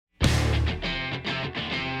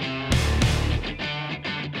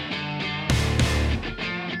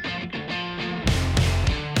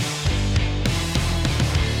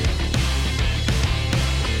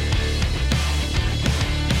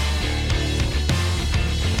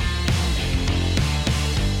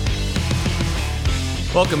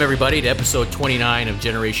Welcome, everybody, to episode 29 of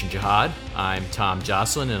Generation Jihad. I'm Tom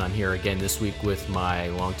Jocelyn, and I'm here again this week with my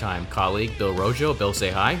longtime colleague, Bill Rojo. Bill, say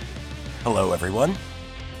hi. Hello, everyone.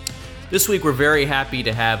 This week, we're very happy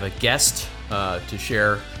to have a guest to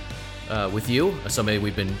share with you, somebody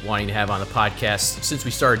we've been wanting to have on the podcast since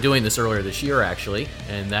we started doing this earlier this year, actually,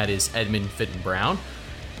 and that is Edmund Fitton-Brown.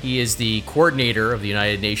 He is the coordinator of the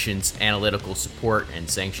United Nations Analytical Support and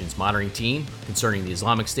Sanctions Monitoring Team concerning the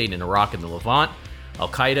Islamic State in Iraq and the Levant,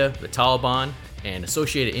 Al-Qaeda, the Taliban, and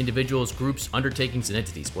associated individuals, groups, undertakings, and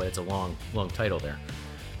entities. Boy, that's a long title there.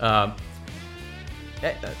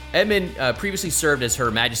 Edmund previously served as Her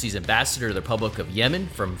Majesty's Ambassador to the Republic of Yemen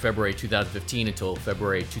from February 2015 until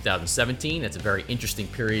February 2017. That's a very interesting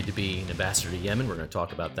period to be an ambassador to Yemen. We're going to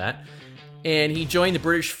talk about that. And he joined the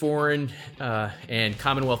British Foreign and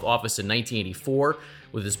Commonwealth Office in 1984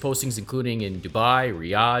 with his postings including in Dubai,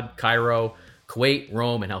 Riyadh, Cairo, Kuwait,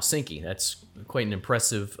 Rome, and Helsinki. That's quite an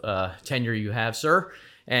impressive tenure you have, sir.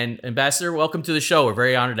 And Ambassador, welcome to the show. We're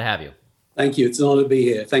very honored to have you. Thank you. It's an honor to be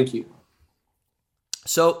here. Thank you.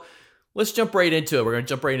 So let's jump right into it. We're going to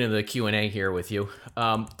jump right into the Q&A here with you.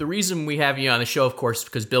 The reason we have you on the show, of course,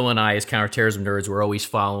 because Bill and I, as counterterrorism nerds, we're always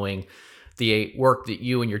following the work that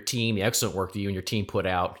you and your team, the excellent work that you and your team put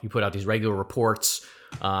out. You put out these regular reports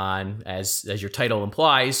on, as your title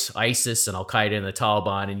implies, ISIS and Al-Qaeda and the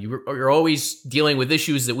Taliban, and you're always dealing with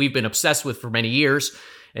issues that we've been obsessed with for many years.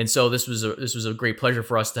 And so this was a great pleasure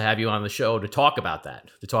for us to have you on the show to talk about that,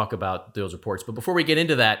 to talk about those reports. But before we get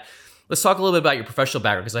into that, let's talk a little bit about your professional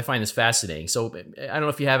background, because I find this fascinating. So I don't know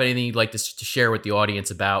if you have anything you'd like to share with the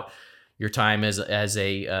audience about your time as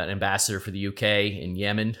an ambassador for the UK in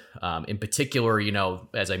Yemen. In particular,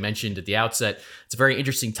 as I mentioned at the outset, it's a very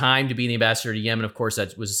interesting time to be the ambassador to Yemen. Of course,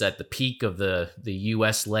 that was at the peak of the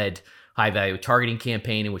US-led high-value targeting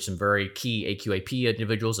campaign in which some very key AQAP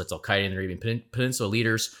individuals, that's Al-Qaeda and the Arabian Peninsula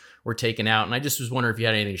leaders, were taken out. And I just was wondering if you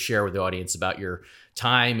had anything to share with the audience about your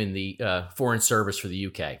time in the Foreign Service for the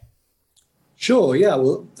UK. Sure. Yeah.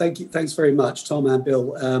 Well, thank you. Thanks very much, Tom and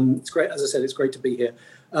Bill. It's great. As I said, it's great to be here.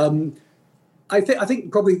 I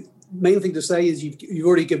think probably main thing to say is you've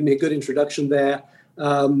already given me a good introduction there.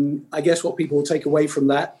 I guess what people will take away from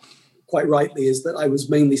that, quite rightly, is that I was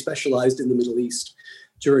mainly specialised in the Middle East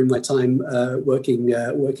during my time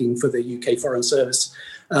working for the UK Foreign Service,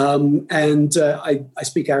 and I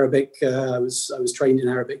speak Arabic. I was trained in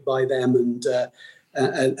Arabic by them,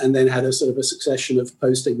 and then had a sort of a succession of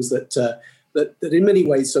postings that in many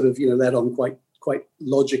ways sort of led on quite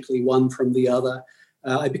logically one from the other.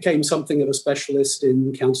 I became something of a specialist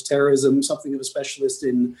in counterterrorism, something of a specialist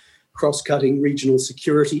in cross-cutting regional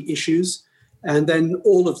security issues, and then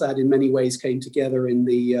all of that in many ways came together in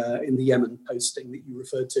the Yemen posting that you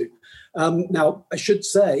referred to. Now, I should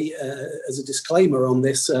say, as a disclaimer on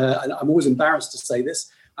this, and I'm always embarrassed to say this,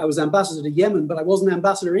 I was ambassador to Yemen, but I wasn't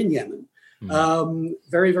ambassador in Yemen.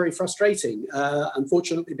 Very, very frustrating.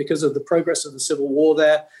 Unfortunately, because of the progress of the civil war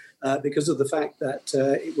there, because of the fact that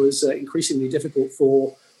it was increasingly difficult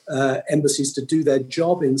for embassies to do their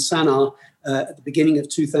job in Sana'a at the beginning of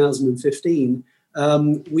 2015,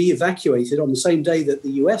 we evacuated on the same day that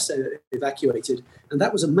the US evacuated, and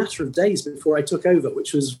that was a matter of days before I took over,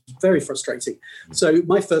 which was very frustrating. So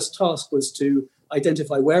my first task was to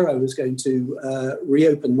identify where I was going to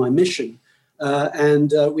reopen my mission,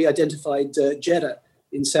 and we identified Jeddah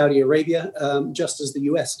in Saudi Arabia, just as the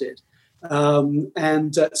US did.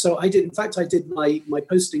 So I did my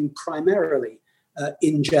posting primarily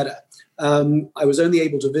in Jeddah. I was only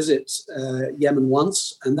able to visit Yemen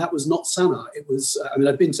once, and that was not Sana'a. It was,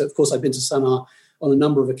 I've been to Sana'a on a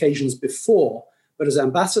number of occasions before, but as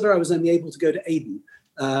ambassador, I was only able to go to Aden.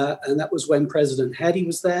 And that was when President Hadi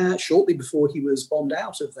was there, shortly before he was bombed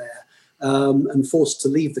out of there and forced to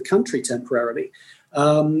leave the country temporarily.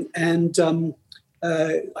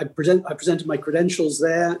 I presented my credentials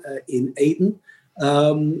there in Aden.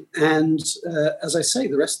 As I say,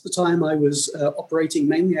 the rest of the time I was operating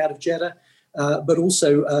mainly out of Jeddah, but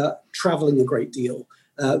also traveling a great deal,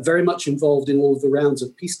 very much involved in all of the rounds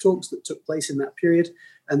of peace talks that took place in that period.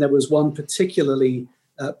 And there was one particularly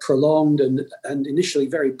prolonged and initially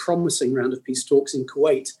very promising round of peace talks in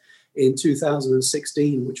Kuwait in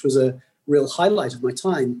 2016, which was a real highlight of my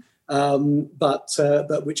time. But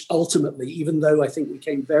which ultimately, even though I think we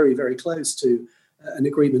came very, very close to an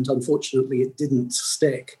agreement, unfortunately, it didn't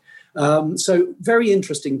stick. So very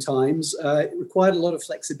interesting times. It required a lot of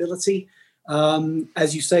flexibility.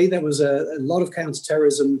 As you say, there was a lot of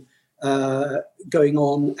counterterrorism going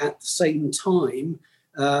on at the same time.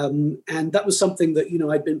 And that was something that,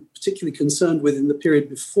 I'd been particularly concerned with in the period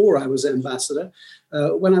before I was ambassador.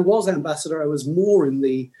 When I was ambassador, I was more in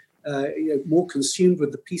the more consumed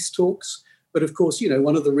with the peace talks. But of course,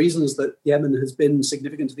 one of the reasons that Yemen has been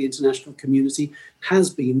significant to the international community has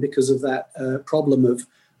been because of that problem of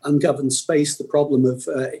ungoverned space, the problem of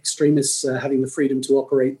extremists having the freedom to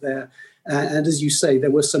operate there. And as you say,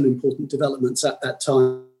 there were some important developments at that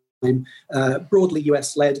time, broadly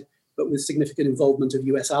US-led, but with significant involvement of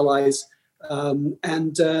US allies. And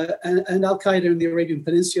Al-Qaeda in the Arabian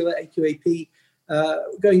Peninsula, AQAP,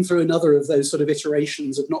 going through another of those sort of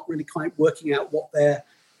iterations of not really quite working out what their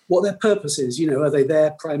purpose is. Are they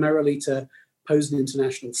there primarily to pose an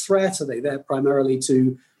international threat? Are they there primarily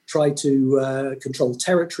to try to control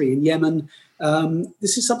territory in Yemen?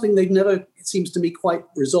 This is something they've never, it seems to me, quite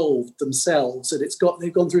resolved themselves. And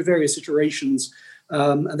they've gone through various iterations,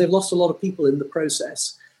 and they've lost a lot of people in the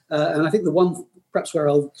process. And I think the one, perhaps where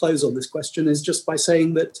I'll close on this question, is just by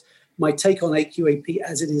saying that my take on AQAP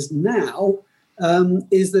as it is now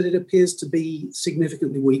is that it appears to be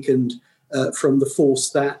significantly weakened from the force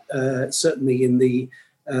that certainly in the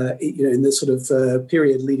sort of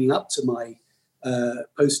period leading up to my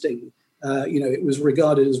posting, it was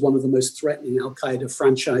regarded as one of the most threatening Al-Qaeda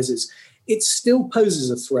franchises. It still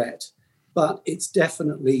poses a threat, but it's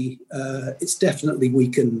definitely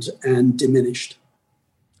weakened and diminished.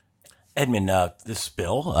 Edmund, this is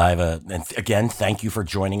Bill. And again, thank you for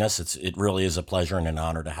joining us. It really is a pleasure and an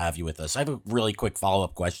honor to have you with us. I have a really quick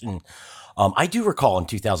follow-up question. I do recall in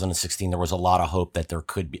 2016 there was a lot of hope that there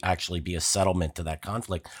could actually be a settlement to that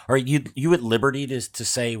conflict. Are you at liberty to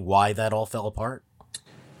say why that all fell apart?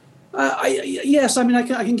 Yes, I mean I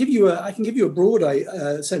can give you a broad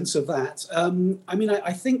sense of that.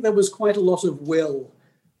 I think there was quite a lot of will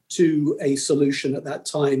to a solution at that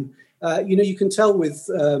time. You can tell with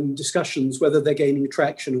discussions whether they're gaining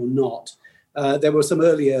traction or not. There were some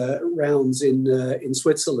earlier rounds in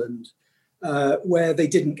Switzerland where they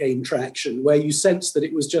didn't gain traction, where you sense that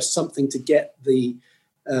it was just something to get the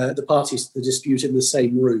parties to the dispute in the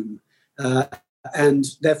same room. And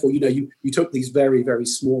therefore, you took these very, very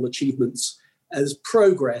small achievements as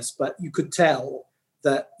progress, but you could tell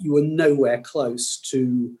that you were nowhere close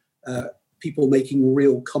to people making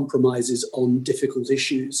real compromises on difficult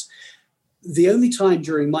issues. The only time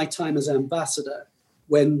during my time as ambassador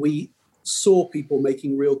when we saw people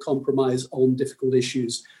making real compromise on difficult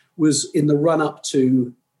issues was in the run-up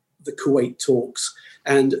to the Kuwait talks.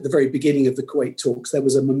 And at the very beginning of the Kuwait talks, there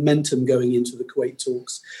was a momentum going into the Kuwait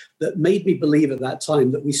talks that made me believe at that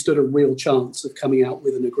time that we stood a real chance of coming out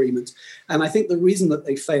with an agreement. And I think the reason that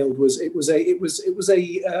they failed was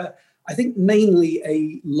I think mainly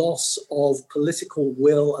a loss of political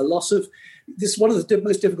will, a loss of this. One of the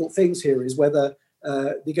most difficult things here is whether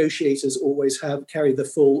negotiators always carry the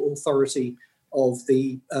full authority of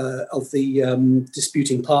the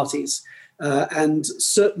disputing parties. And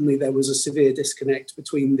certainly there was a severe disconnect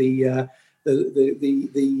between the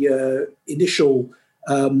initial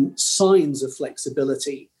signs of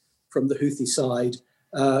flexibility from the Houthi side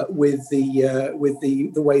with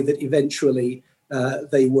the way that eventually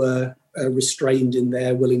they were restrained in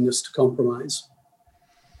their willingness to compromise.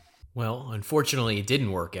 Well, unfortunately, it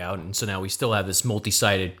didn't work out, and so now we still have this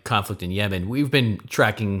multi-sided conflict in Yemen. We've been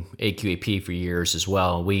tracking AQAP for years as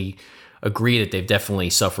well. We agree that they've definitely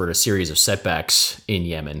suffered a series of setbacks in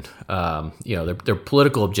Yemen. Their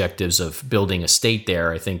political objectives of building a state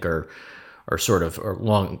there, I think, are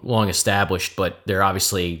long established, but they're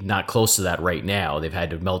obviously not close to that right now. They've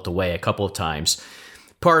had to melt away a couple of times.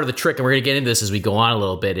 Part of the trick, and we're going to get into this as we go on a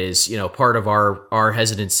little bit, is part of our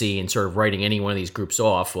hesitancy in sort of writing any one of these groups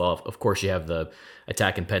off. Well, of course, you have the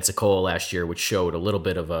attack in Pensacola last year, which showed a little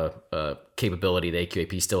bit of a capability that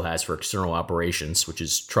AQAP still has for external operations, which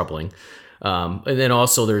is troubling. And then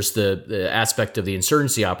also there's the aspect of the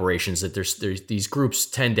insurgency operations that there's these groups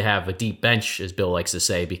tend to have a deep bench, as Bill likes to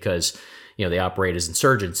say, because they operate as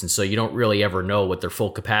insurgents, and so you don't really ever know what their full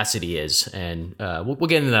capacity is. And we'll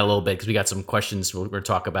get into that a little bit because we got some questions. We're going to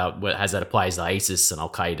talk about what as that applies to ISIS and Al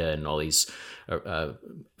Qaeda and all these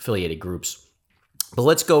affiliated groups. But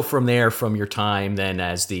let's go from there, from your time then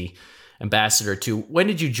as the ambassador to when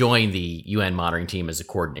did you join the UN monitoring team as a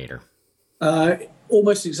coordinator?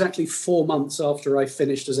 Almost exactly 4 months after I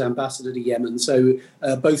finished as ambassador to Yemen. So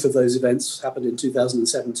both of those events happened in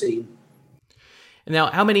 2017.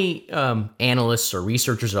 Now, how many analysts or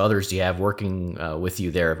researchers or others do you have working with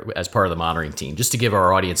you there as part of the monitoring team? Just to give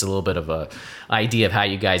our audience a little bit of an idea of how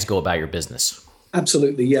you guys go about your business.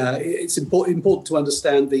 Absolutely, yeah. It's important to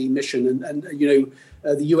understand the mission, and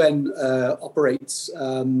the UN operates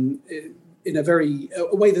in a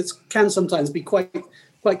way that can sometimes be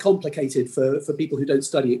quite complicated for people who don't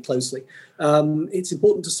study it closely. It's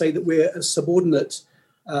important to say that we're a subordinate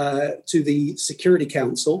to the Security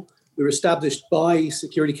Council. We were established by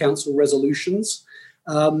Security Council resolutions.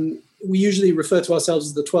 We usually refer to ourselves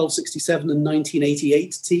as the 1267 and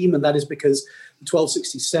 1988 team, and that is because the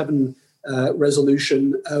 1267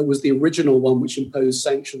 resolution was the original one which imposed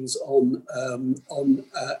sanctions on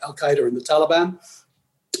Al-Qaeda and the Taliban.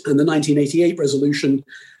 And the 1988 resolution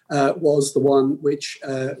was the one which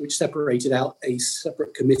separated out a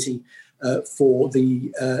separate committee for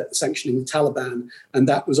the sanctioning the Taliban. And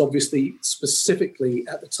that was obviously specifically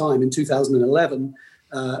at the time in 2011,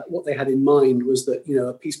 what they had in mind was that,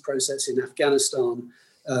 a peace process in Afghanistan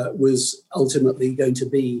was ultimately going to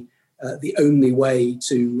be the only way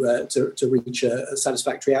to reach a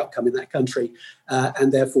satisfactory outcome in that country.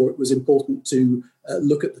 And therefore, it was important to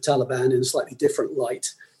look at the Taliban in a slightly different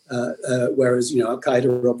light, whereas,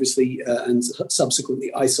 Al-Qaeda obviously and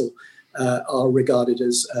subsequently ISIL are regarded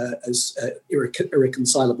as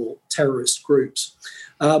irreconcilable terrorist groups.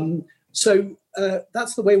 So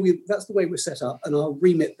that's the way we're set up, and our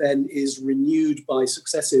remit then is renewed by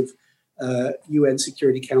successive UN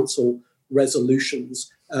Security Council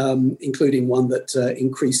resolutions, including one that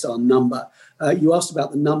increased our number. You asked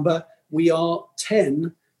about the number. We are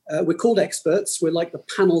 10. We're called experts. We're like the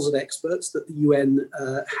panels of experts that the UN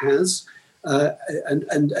has,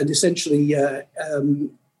 and essentially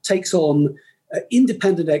takes on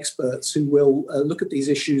independent experts who will look at these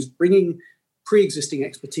issues, bringing pre-existing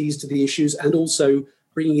expertise to the issues and also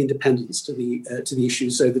bringing independence to the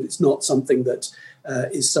issues, so that it's not something that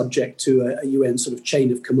is subject to a UN sort of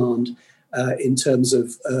chain of command in terms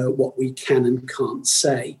of what we can and can't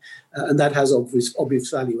say. And that has obvious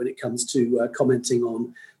value when it comes to commenting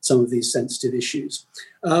on some of these sensitive issues.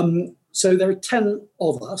 So there are 10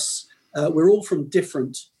 of us. We're all from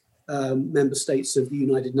different member states of the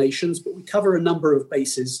United Nations, but we cover a number of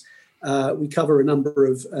bases. We cover a number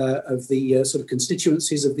of the sort of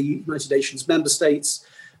constituencies of the United Nations member states,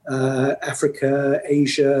 Africa,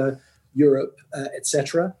 Asia, Europe,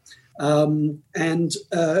 etc. And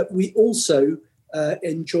we also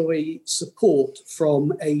enjoy support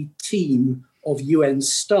from a team of UN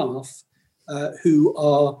staff who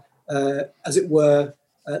are, as it were,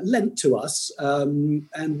 lent to us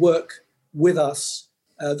and work with us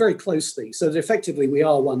very closely. So that effectively we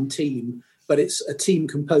are one team, but it's a team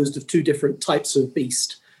composed of two different types of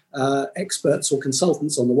beast, experts or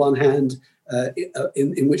consultants on the one hand,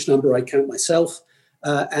 in which number I count myself,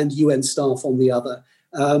 and UN staff on the other.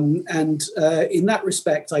 And in that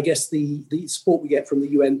respect, I guess the support we get from the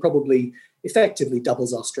UN probably effectively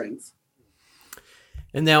doubles our strength.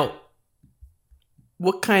 And now,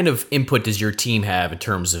 what kind of input does your team have in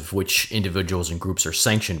terms of which individuals and groups are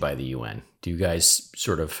sanctioned by the UN? Do you guys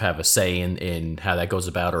sort of have a say in how that goes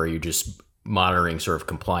about, or are you just monitoring sort of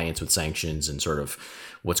compliance with sanctions and sort of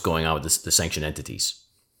what's going on with the sanctioned entities?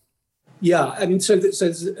 Yeah, I mean, so there's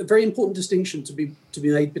a very important distinction to be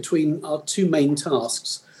made between our two main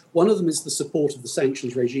tasks. One of them is the support of the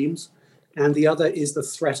sanctions regimes, and the other is the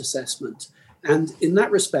threat assessment. And in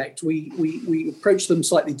that respect, we approach them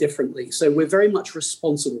slightly differently. So we're very much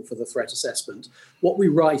responsible for the threat assessment. What we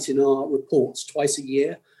write in our reports twice a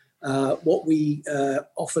year, what we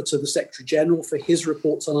offer to the Secretary General for his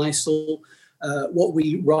reports on ISIL, what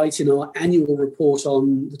we write in our annual report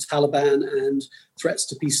on the Taliban and threats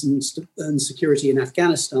to peace and security in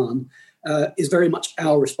Afghanistan is very much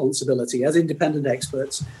our responsibility as independent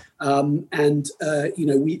experts.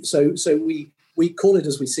 We call it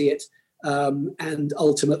as we see it, and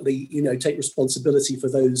ultimately, take responsibility for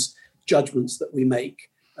those judgments that we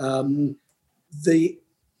make.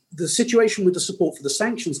 The situation with the support for the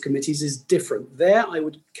sanctions committees is different. There, I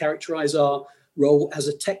would characterize our role as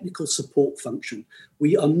a technical support function.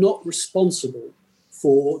 We are not responsible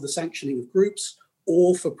for the sanctioning of groups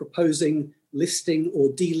or for proposing listing or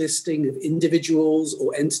delisting of individuals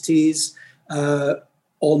or entities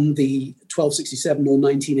on the 1267 or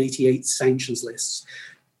 1988 sanctions lists.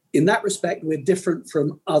 In that respect, we're different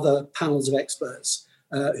from other panels of experts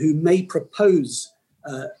who may propose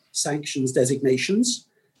sanctions designations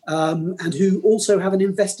and who also have an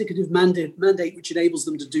investigative mandate which enables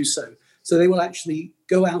them to do so. So they will actually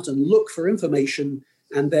go out and look for information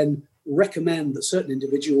and then recommend that certain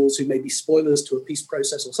individuals who may be spoilers to a peace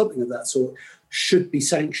process or something of that sort should be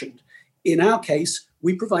sanctioned. In our case,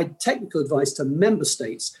 we provide technical advice to member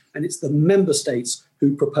states, and it's the member states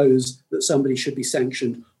who propose that somebody should be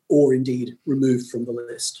sanctioned or indeed removed from the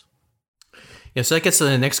list. Yeah, so that gets to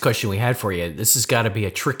the next question we had for you. This has got to be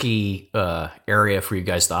a tricky area for you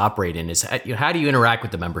guys to operate in. Is how do you interact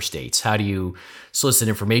with the member states? How do you solicit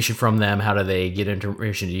information from them? How do they get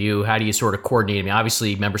information to you? How do you sort of coordinate? I mean,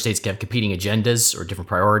 obviously, member states have competing agendas or different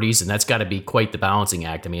priorities, and that's got to be quite the balancing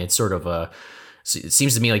act. I mean, it's sort of it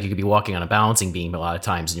seems to me like you could be walking on a balancing beam a lot of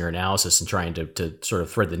times in your analysis and trying to sort of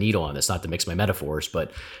thread the needle on this. Not to mix my metaphors,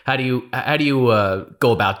 but how do you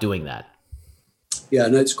go about doing that? Yeah,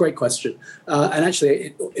 no, it's a great question. And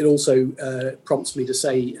actually, it also prompts me to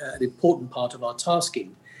say an important part of our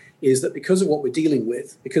tasking is that because of what we're dealing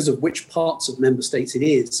with, because of which parts of member states it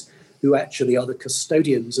is who actually are the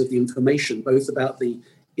custodians of the information, both about the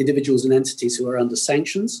individuals and entities who are under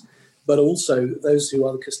sanctions, but also those who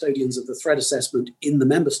are the custodians of the threat assessment in the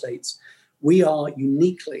member states, we are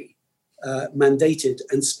uniquely mandated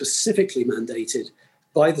and specifically mandated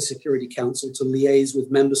by the Security Council to liaise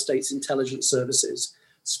with member states' intelligence services,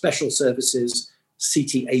 special services,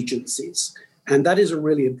 CT agencies. And that is a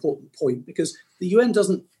really important point because the UN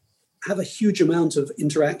doesn't have a huge amount of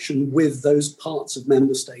interaction with those parts of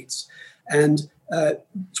member states. And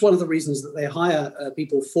it's one of the reasons that they hire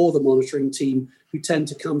people for the monitoring team who tend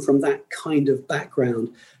to come from that kind of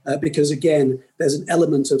background, because again, there's an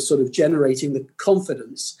element of sort of generating the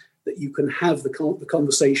confidence that you can have the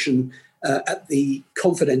conversation at the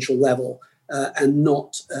confidential level and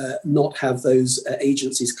not have those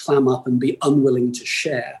agencies clam up and be unwilling to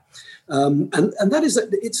share. And that is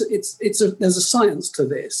there's a science to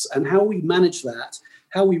this, and how we manage that,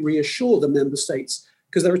 how we reassure the member states.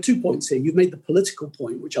 Because there are 2 points here. You've made the political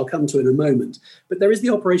point, which I'll come to in a moment, but there is the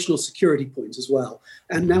operational security point as well.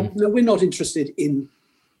 And now we're not interested in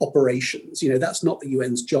operations. That's not the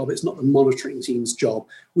UN's job. It's not the monitoring team's job.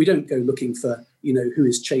 We don't go looking for, who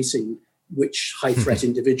is chasing which high threat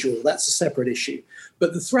individual. That's a separate issue.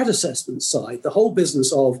 But the threat assessment side, the whole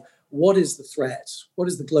business of what is the threat, what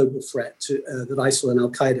is the global threat that ISIL and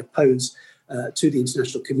Al-Qaeda pose to the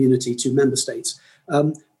international community, to member states,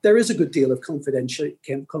 there is a good deal of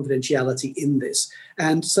confidentiality in this.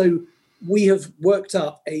 And so we have worked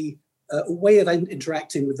up a way of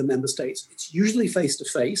interacting with the member states. It's usually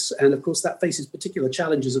face-to-face, and of course that faces particular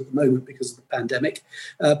challenges at the moment because of the pandemic,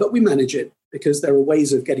 but we manage it because there are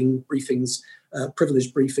ways of getting briefings,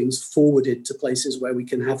 privileged briefings, forwarded to places where we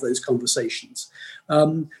can have those conversations.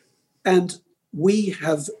 And we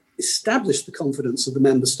have established the confidence of the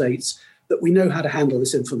member states that we know how to handle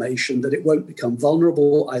this information, that it won't become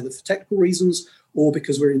vulnerable either for technical reasons or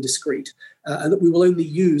because we're indiscreet, and that we will only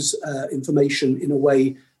use information in a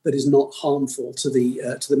way that is not harmful to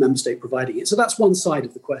the member state providing it. So that's one side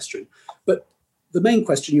of the question. But the main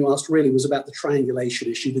question you asked really was about the triangulation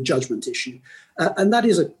issue, the judgment issue, and that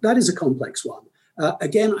is a complex one.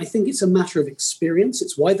 Again, I think it's a matter of experience.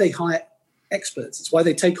 It's why they hire experts. It's why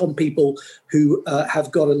they take on people who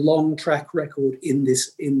have got a long track record in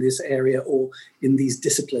this area or in these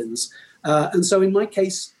disciplines. And so in my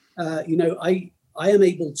case, I am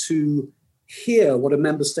able to hear what a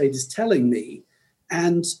member state is telling me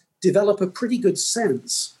and develop a pretty good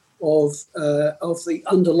sense of the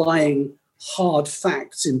underlying hard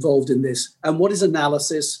facts involved in this, and what is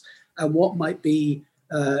analysis and what might be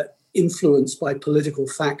influenced by political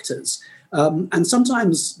factors. And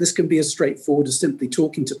sometimes this can be as straightforward as simply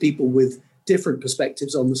talking to people with different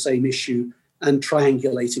perspectives on the same issue and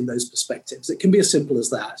triangulating those perspectives. It can be as simple as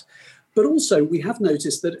that. But also we have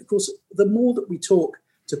noticed that, of course, the more that we talk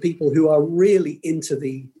to people who are really into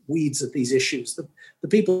the weeds of these issues, the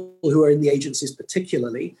people who are in the agencies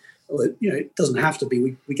particularly, it doesn't have to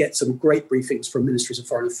be. We get some great briefings from ministries of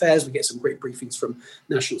foreign affairs. We get some great briefings from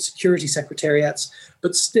national security secretariats.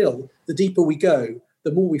 But still, the deeper we go,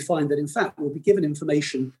 the more we find that, in fact, we'll be given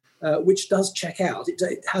information which does check out.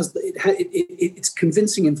 It's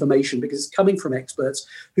convincing information because it's coming from experts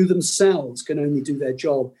who themselves can only do their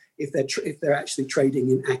job if they're actually trading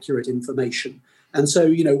in accurate information. And so,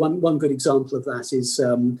 one good example of that is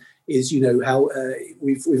how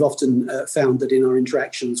we've often found that in our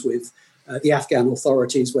interactions with the Afghan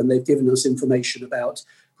authorities, when they've given us information about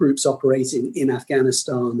groups operating in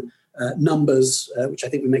Afghanistan, numbers, which I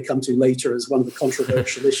think we may come to later as one of the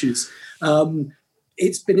controversial issues.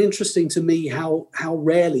 It's been interesting to me how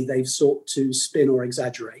rarely they've sought to spin or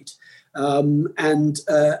exaggerate. That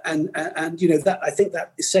I think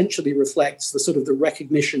that essentially reflects the sort of the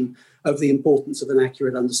recognition of the importance of an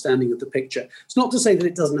accurate understanding of the picture. It's not to say that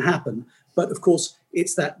it doesn't happen, but of course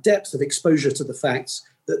it's that depth of exposure to the facts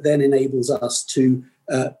that then enables us to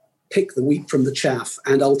pick the wheat from the chaff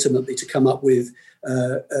and ultimately to come up with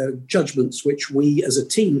judgments which we as a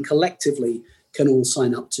team collectively can all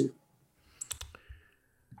sign up to.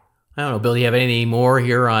 I don't know, Bill, do you have anything more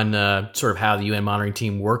here on sort of how the UN monitoring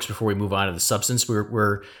team works before we move on to the substance?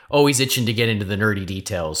 We're always itching to get into the nerdy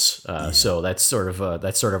details, so that's sort of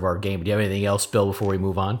our game. Do you have anything else, Bill, before we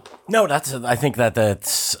move on? No, I think that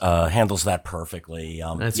handles that perfectly.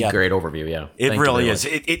 That's a great overview. Yeah, it really is.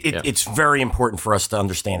 It's very important for us to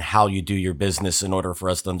understand how you do your business in order for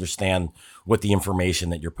us to understand what the information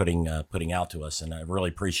that you're putting out to us. And I really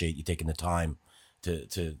appreciate you taking the time to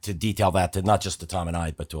detail that to not just to Tom and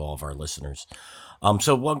I, but to all of our listeners.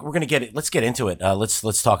 So we're going to let's get into it.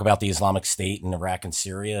 Let's talk about the Islamic State in Iraq and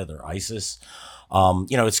Syria, their ISIS.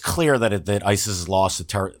 It's clear that ISIS's loss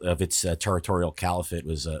of its territorial caliphate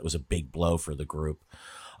was a big blow for the group.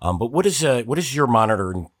 But what is your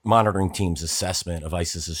monitoring team's assessment of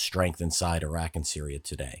ISIS's strength inside Iraq and Syria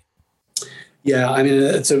today? Yeah, I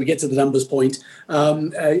mean, so we get to the numbers point.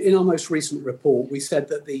 In our most recent report, we said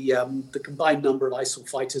that the combined number of ISIL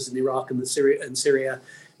fighters in Iraq and Syria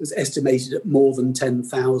was estimated at more than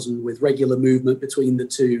 10,000, with regular movement between the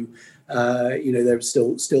two. There's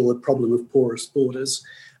still a problem of porous borders.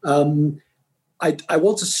 I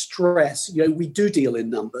want to stress, we do deal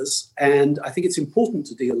in numbers, and I think it's important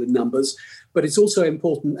to deal in numbers, but it's also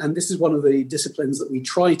important, and this is one of the disciplines that we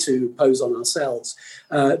try to pose on ourselves,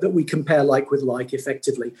 that we compare like with like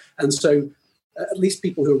effectively. And so at least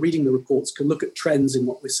people who are reading the reports can look at trends in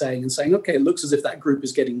what we're saying and saying, okay, it looks as if that group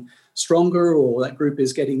is getting stronger or that group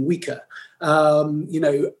is getting weaker.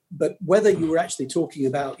 But whether you were actually talking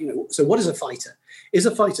about, so what is a fighter? Is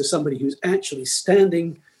a fighter somebody who's actually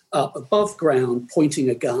standing up above ground pointing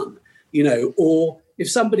a gun, or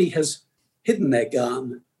if somebody has hidden their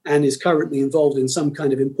gun and is currently involved in some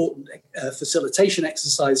kind of important facilitation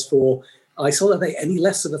exercise for ISIL, are they any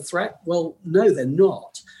less of a threat? Well, no, they're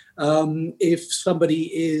not. If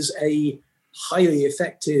somebody is a highly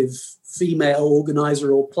effective female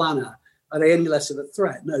organizer or planner, are they any less of a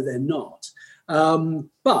threat? No, they're not.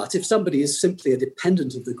 But if somebody is simply a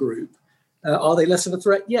dependent of the group, are they less of a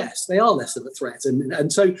threat? Yes, they are less of a threat.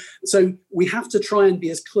 And so we have to try and be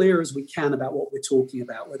as clear as we can about what we're talking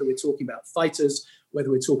about, whether we're talking about fighters, whether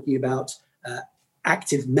we're talking about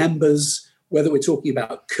active members, whether we're talking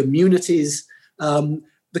about communities.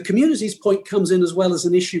 The communities point comes in as well as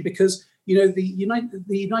an issue because, the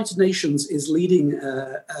United Nations is leading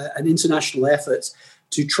an international effort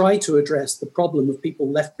to try to address the problem of people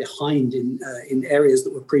left behind in areas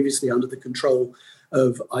that were previously under the control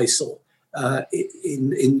of ISIL.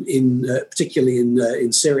 Particularly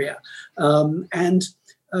in Syria.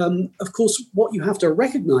 Of course, what you have to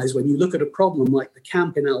recognize when you look at a problem like the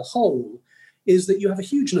camp in Al Hol is that you have a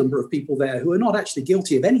huge number of people there who are not actually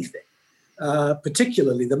guilty of anything,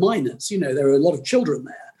 particularly the minors. There are a lot of children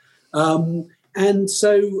there. And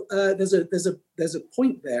so there's a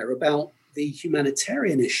point there about the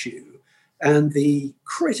humanitarian issue and the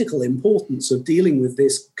critical importance of dealing with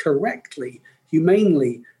this correctly,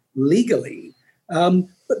 humanely, legally,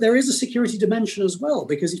 but there is a security dimension as well,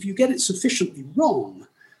 because if you get it sufficiently wrong,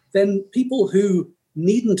 then people who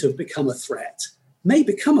needn't have become a threat may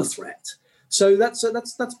become a threat. So that's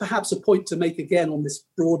perhaps a point to make again on this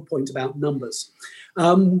broad point about numbers.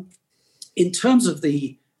 In terms of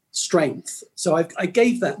the strength, so I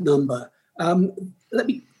gave that number. Let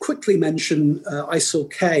me quickly mention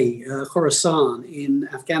ISIL-K, Khorasan in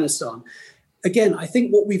Afghanistan. Again, I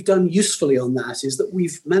think what we've done usefully on that is that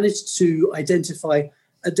we've managed to identify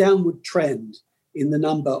a downward trend in the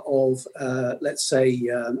number of,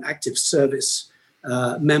 active service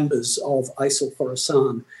members of ISIL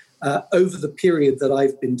Khorasan over the period that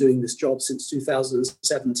I've been doing this job since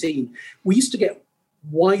 2017. We used to get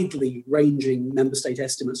widely ranging member state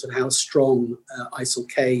estimates of how strong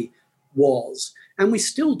ISIL-K was, and we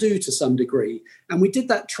still do to some degree. And we did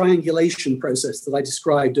that triangulation process that I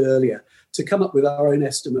described earlier to come up with our own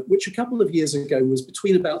estimate, which a couple of years ago was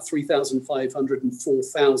between about 3,500 and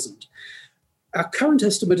 4,000. Our current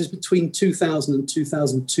estimate is between 2,000 and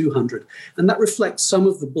 2,200, and that reflects some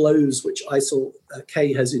of the blows which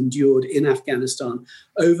ISIL-K has endured in Afghanistan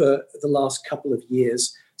over the last couple of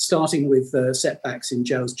years, starting with setbacks in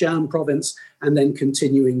Jowzjan province and then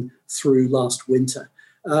continuing through last winter.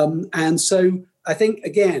 And so I think,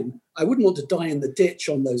 again, I wouldn't want to die in the ditch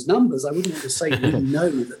on those numbers. I wouldn't want to say we know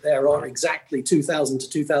that there are exactly 2,000 to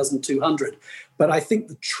 2,200, but I think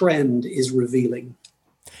the trend is revealing.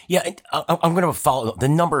 Yeah, I'm going to follow the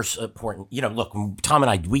numbers. Important. Look, Tom and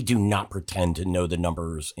I, we do not pretend to know the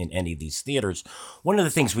numbers in any of these theaters. One of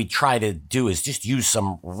the things we try to do is just use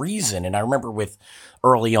some reason. And I remember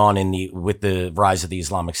early on with the rise of the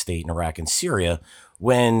Islamic State in Iraq and Syria,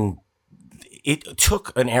 when it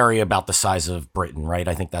took an area about the size of Britain, right?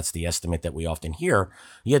 I think that's the estimate that we often hear.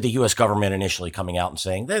 You had the U.S. government initially coming out and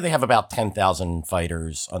saying they have about 10,000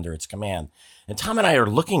 fighters under its command. And Tom and I are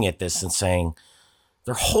looking at this and saying,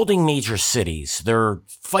 they're holding major cities. They're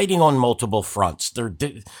fighting on multiple fronts. They're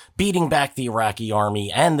beating back the Iraqi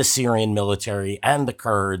army and the Syrian military and the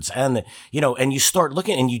Kurds and and you start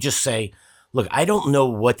looking and you just say, look, I don't know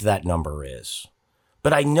what that number is,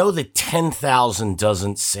 but I know that 10,000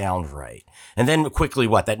 doesn't sound right. And then quickly,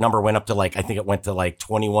 that number went up to I think it went to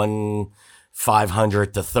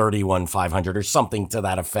 21,500 to 31,500 or something to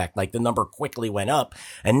that effect. The number quickly went up.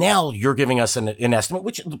 And now you're giving us an estimate,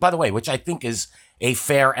 which, by the way, which I think is a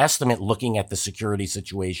fair estimate looking at the security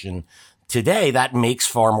situation today. That makes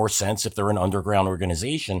far more sense if they're an underground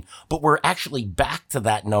organization. But we're actually back to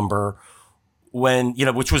that number when,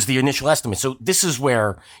 which was the initial estimate. So this is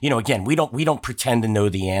where, again, we don't pretend to know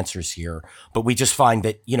the answers here, but we just find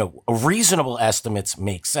that, reasonable estimates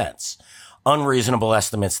make sense. Unreasonable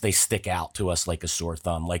estimates, they stick out to us like a sore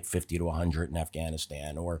thumb, like 50 to 100 in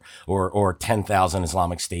Afghanistan or 10,000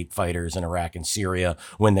 Islamic State fighters in Iraq and Syria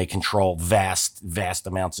when they control vast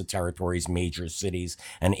amounts of territories, major cities,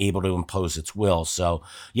 and able to impose its will. So,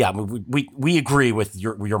 yeah, we agree with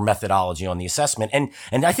your methodology on the assessment. And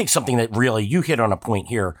I think something that really you hit on a point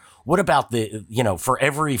here. What about for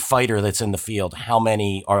every fighter that's in the field, how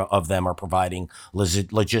many of them are providing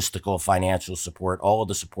logistical, financial support, all of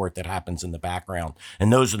the support that happens in the background?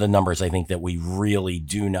 And those are the numbers I think that we really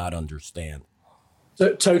do not understand.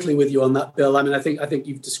 So, totally with you on that, Bill. I mean, I think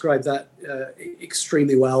you've described that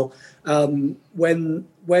extremely well. When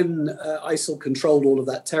ISIL controlled all of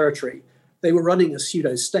that territory, they were running a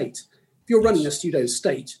pseudo-state. If you're running a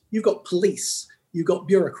pseudo-state, you've got police, you've got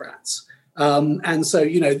bureaucrats. And so,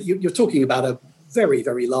 you're talking about a very,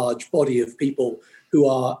 very large body of people who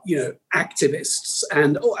are, activists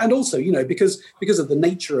and also, because of the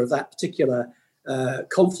nature of that particular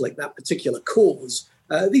conflict, that particular cause,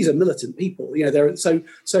 these are militant people.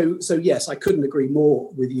 So yes, I couldn't agree more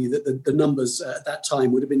with you that the numbers at that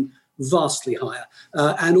time would have been vastly higher.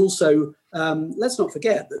 And also, let's not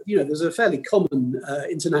forget that, there's a fairly common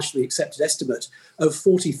internationally accepted estimate of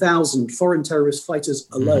 40,000 foreign terrorist fighters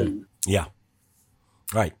alone. Mm-hmm. Yeah.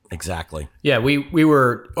 Right. Exactly. Yeah.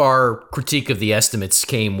 Our critique of the estimates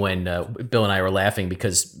came when Bill and I were laughing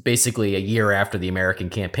because basically a year after the American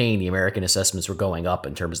campaign, the American assessments were going up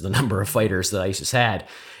in terms of the number of fighters that ISIS had.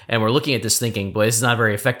 And we're looking at this thinking, boy, this is not a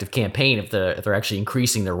very effective campaign if they're actually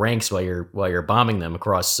increasing their ranks while you're bombing them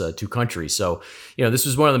across two countries. So, this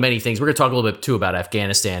was one of the many things. We're going to talk a little bit too about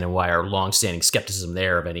Afghanistan and why our longstanding skepticism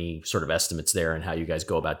there of any sort of estimates there and how you guys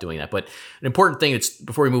go about doing that. But an important thing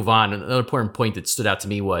before we move on, another important point that stood out to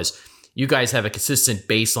me was you guys have a consistent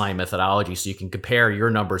baseline methodology so you can compare your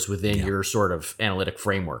numbers within your sort of analytic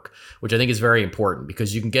framework, which I think is very important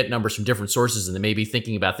because you can get numbers from different sources and they may be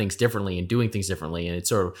thinking about things differently and doing things differently. And it's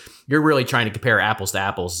sort of, you're really trying to compare apples to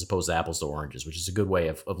apples as opposed to apples to oranges, which is a good way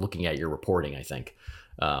of looking at your reporting, I think,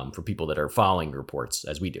 for people that are following your reports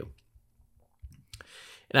as we do.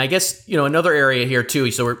 And I guess, another area here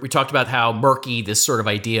too, so we talked about how murky this sort of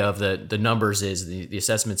idea of the numbers is, the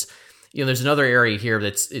assessments. There's another area here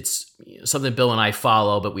it's something Bill and I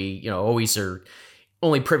follow, but we, always are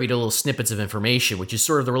only privy to little snippets of information, which is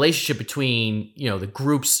sort of the relationship between, the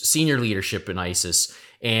group's senior leadership in ISIS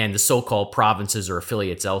and the so-called provinces or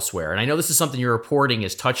affiliates elsewhere. And I know this is something your reporting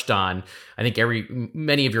has touched on. I think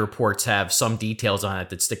many of your reports have some details on it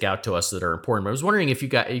that stick out to us that are important. But I was wondering if you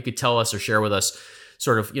could tell us or share with us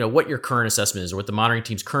sort of, what your current assessment is or what the monitoring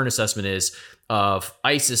team's current assessment is of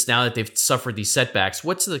ISIS now that they've suffered these setbacks.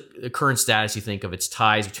 What's the current status, you think, of its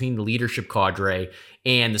ties between the leadership cadre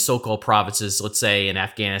and the so-called provinces, let's say in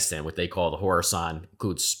Afghanistan, what they call the Khorasan,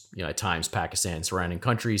 includes, at times Pakistan and surrounding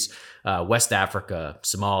countries, West Africa,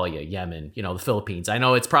 Somalia, Yemen, the Philippines. I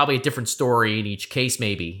know it's probably a different story in each case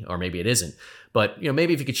maybe, or maybe it isn't. But,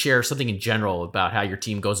 maybe if you could share something in general about how your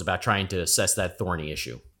team goes about trying to assess that thorny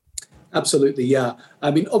issue. Absolutely, yeah.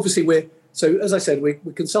 I mean, obviously, as I said, we're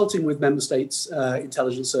consulting with member states'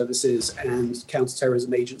 intelligence services and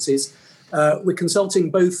counterterrorism agencies. We're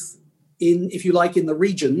consulting both in the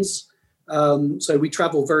regions. So we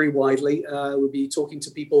travel very widely. We'll be talking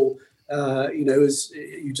to people, as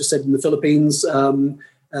you just said, in the Philippines.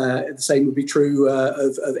 The same would be true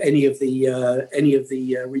of any of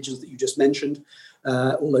the regions that you just mentioned,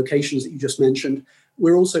 or locations that you just mentioned.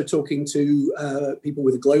 We're also talking to people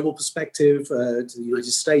with a global perspective, to the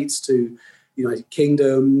United States, to the United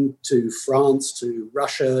Kingdom, to France, to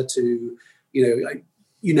Russia, to, you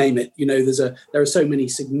name it. There are so many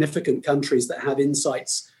significant countries that have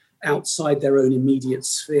insights outside their own immediate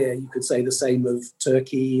sphere. You could say the same of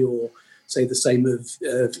Turkey or say the same of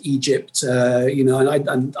Egypt,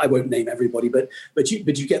 and I won't name everybody, but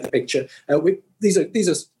you get the picture. These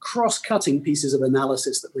are cross-cutting pieces of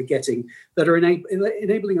analysis that we're getting that are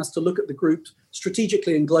enabling us to look at the group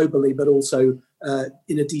strategically and globally, but also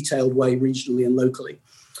in a detailed way, regionally and locally.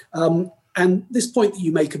 And this point that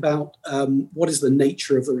you make about what is the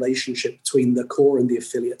nature of the relationship between the core and the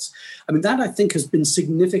affiliates, I mean, that I think has been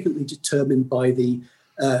significantly determined by the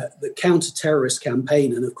counter-terrorist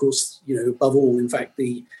campaign, and of course, above all, in fact,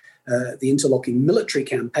 the interlocking military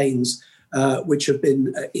campaigns which have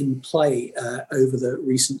been in play over the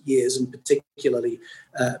recent years, and particularly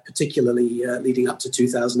leading up to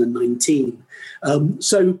 2019.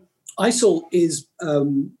 So ISIL is,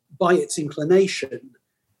 by its inclination,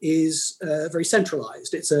 is very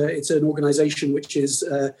centralized. It's an organization which is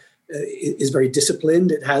very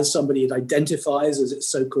disciplined. It has somebody it identifies as its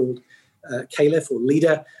so-called caliph or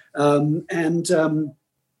leader,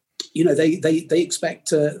 they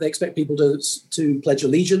expect people to pledge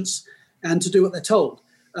allegiance and to do what they're told.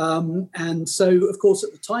 And so, of course,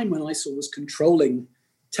 at the time when ISIL was controlling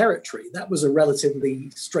territory, that was a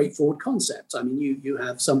relatively straightforward concept. I mean, you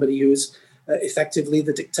have somebody who is effectively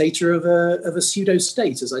the dictator of a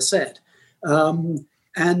pseudo-state, as I said.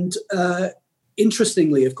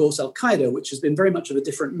 Interestingly, of course, Al-Qaeda, which has been very much of a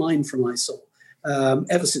different mind from ISIL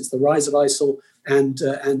ever since the rise of ISIL and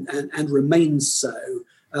remains so,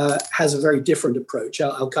 has a very different approach.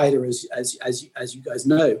 Al-Qaeda, as you guys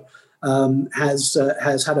know,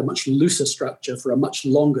 has had a much looser structure for a much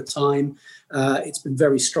longer time. It's been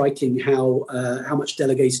very striking how much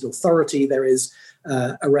delegated authority there is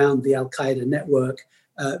around the Al-Qaeda network.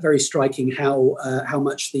 Very striking how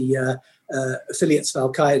much the affiliates of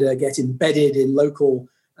Al-Qaeda get embedded in local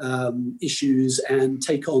issues and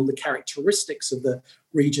take on the characteristics of the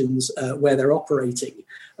regions where they're operating.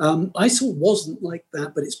 ISIL wasn't like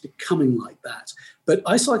that, but it's becoming like that. But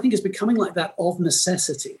ISIL, I think, is becoming like that of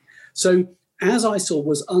necessity. So as ISIL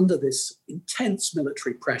was under this intense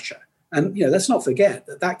military pressure, and let's not forget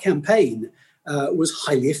that campaign was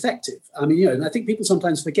highly effective. I mean, and I think people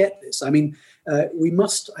sometimes forget this. I mean, we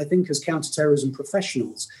must, I think, as counterterrorism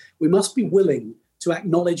professionals, we must be willing to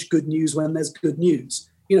acknowledge good news when there's good news.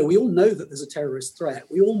 We all know that there's a terrorist threat.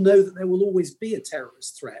 We all know that there will always be a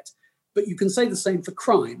terrorist threat. But you can say the same for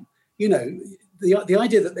crime. The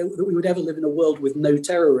idea that we would ever live in a world with no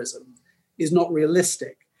terrorism is not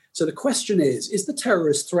realistic. So the question is the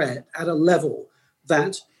terrorist threat at a level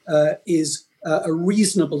that is a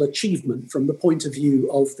reasonable achievement from the point of view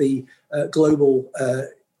of the global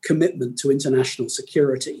commitment to international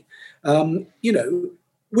security? We're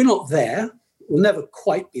not there. We'll never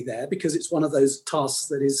quite be there because it's one of those tasks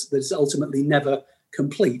that is ultimately never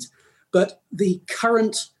complete. But the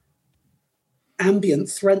current ambient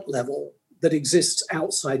threat level that exists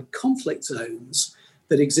outside conflict zones,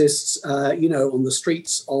 that exists, on the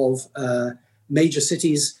streets of major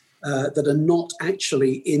cities that are not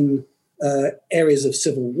actually in areas of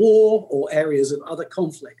civil war or areas of other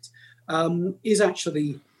conflict, is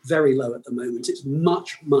actually very low at the moment. It's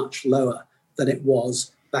much, much lower than it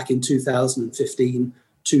was back in 2015,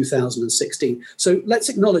 2016. So let's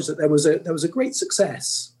acknowledge that there was a great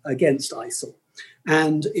success against ISIL,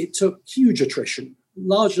 and it took huge attrition.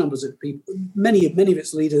 Large numbers of people, many of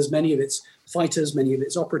its leaders, many of its fighters, many of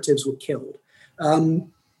its operatives were killed.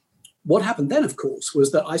 What happened then, of course,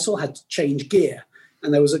 was that ISIL had to change gear,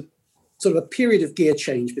 and there was a sort of a period of gear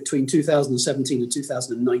change between 2017 and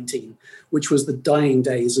 2019, which was the dying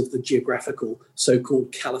days of the geographical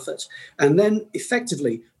so-called caliphate. And then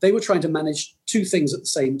effectively, they were trying to manage two things at the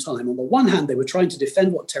same time. On the one hand, they were trying to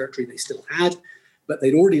defend what territory they still had, but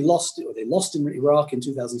they'd already lost it, or they lost in Iraq in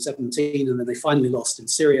 2017, and then they finally lost in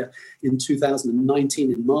Syria in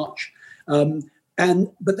 2019 in March.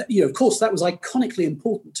 But of course, that was iconically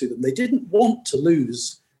important to them. They didn't want to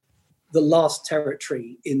lose the last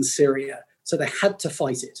territory in Syria, so they had to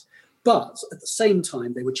fight it. But at the same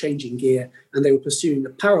time, they were changing gear and they were pursuing a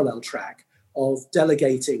parallel track of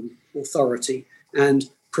delegating authority and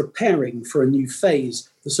preparing for a new phase,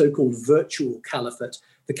 the so-called virtual caliphate.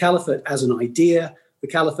 The caliphate as an idea, the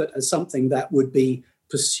caliphate as something that would be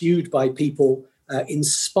pursued by people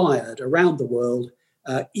inspired around the world,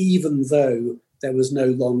 even though there was no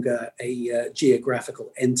longer a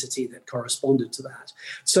geographical entity that corresponded to that.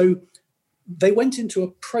 So they went into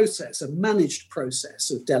a managed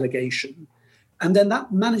process of delegation. And then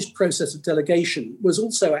that managed process of delegation was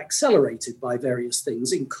also accelerated by various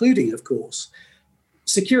things, including, of course,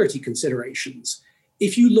 security considerations.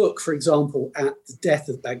 If you look, for example, at the death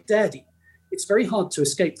of Baghdadi, it's very hard to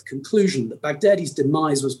escape the conclusion that Baghdadi's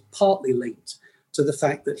demise was partly linked to the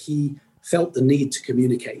fact that he felt the need to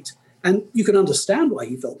communicate. And you can understand why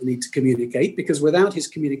he felt the need to communicate, because without his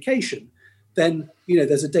communication, then,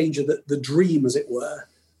 there's a danger that the dream, as it were,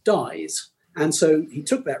 dies. And so he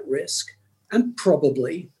took that risk, and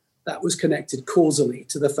probably that was connected causally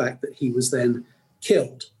to the fact that he was then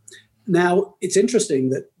killed. Now, it's interesting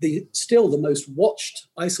that still the most watched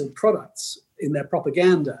ISIL products in their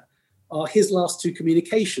propaganda are his last two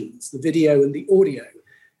communications, the video and the audio.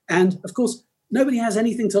 And of course, nobody has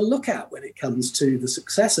anything to look at when it comes to the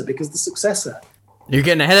successor, because the successor... You're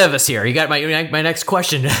getting ahead of us here. You got my next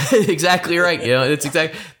question. Exactly right. It's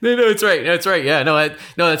exactly. No, it's right. No, it's right. Yeah, no,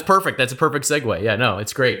 that's perfect. That's a perfect segue. Yeah, no,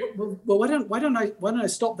 it's great. Well, why don't I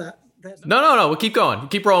stop that? No. We'll keep going. We'll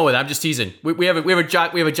keep rolling with it. I'm just teasing. We have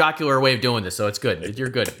a jocular way of doing this, so it's good. You're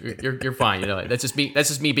good. You're fine. That's just me. That's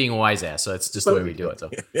just me being a wise ass. So that's just the way we do it. So.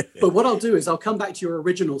 But what I'll do is I'll come back to your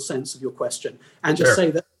original sense of your question and just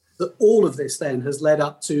say that all of this then has led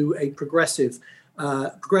up to a progressive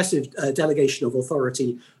delegation of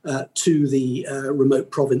authority to the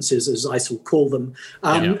remote provinces, as ISIL call them.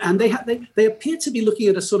 And they appear to be looking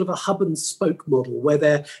at a sort of a hub and spoke model, where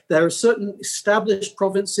there are certain established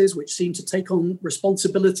provinces which seem to take on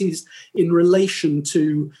responsibilities in relation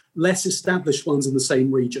to less established ones in the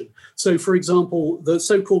same region. So, for example, the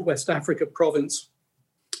so-called West Africa province,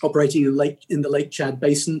 operating in the Lake Chad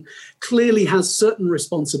Basin, clearly has certain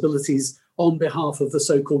responsibilities on behalf of the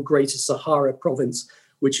so-called Greater Sahara province,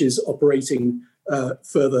 which is operating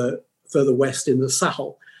further west in the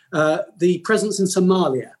Sahel. The presence in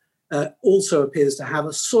Somalia also appears to have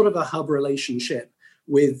a sort of a hub relationship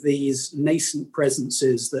with these nascent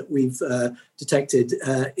presences that we've detected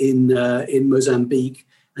in Mozambique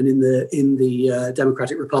and in the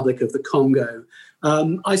Democratic Republic of the Congo.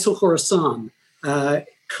 ISIL Khorasan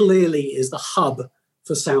clearly is the hub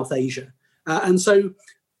for South Asia, and so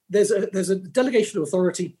there's a delegation of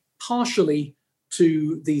authority partially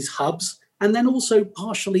to these hubs, and then also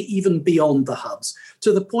partially even beyond the hubs,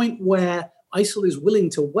 to the point where ISIL is willing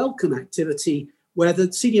to welcome activity where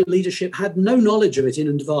the senior leadership had no knowledge of it in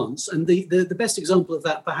advance. And the best example of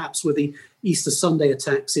that perhaps were the Easter Sunday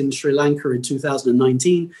attacks in Sri Lanka in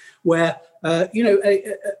 2019, where an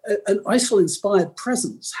ISIL-inspired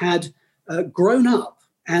presence had grown up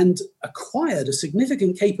and acquired a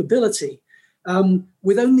significant capability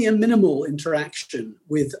with only a minimal interaction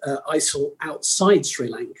with ISIL outside Sri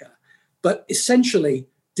Lanka, but essentially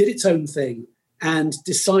did its own thing and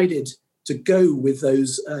decided to go with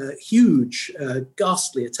those huge,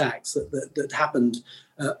 ghastly attacks that happened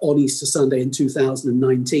on Easter Sunday in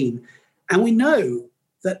 2019. And we know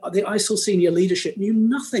that the ISIL senior leadership knew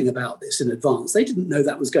nothing about this in advance. They didn't know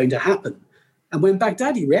that was going to happen. And when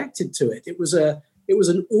Baghdadi reacted to it, it was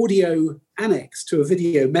an audio annex to a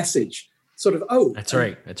video message. Sort of, that's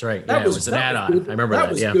right. It was an add-on. I remember that.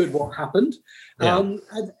 That was good what happened. Yeah.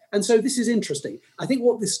 And so this is interesting. I think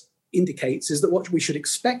what this indicates is that what we should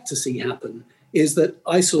expect to see happen is that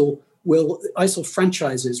ISIL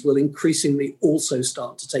franchises will increasingly also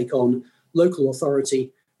start to take on local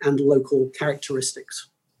authority and local characteristics.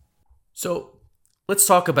 So let's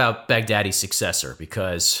talk about Baghdadi's successor,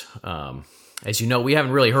 because as you know, we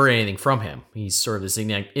haven't really heard anything from him. He's sort of this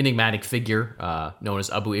enigmatic figure known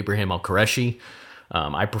as Abu Ibrahim al-Qureshi.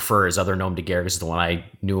 I prefer his other nom de guerre, because it's the one I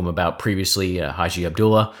knew him about previously, Haji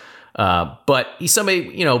Abdullah. But he's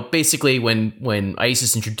somebody, basically when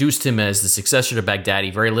ISIS introduced him as the successor to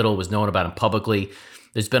Baghdadi, very little was known about him publicly.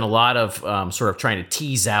 There's been a lot of sort of trying to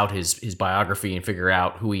tease out his biography and figure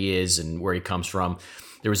out who he is and where he comes from.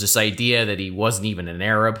 There was this idea that he wasn't even an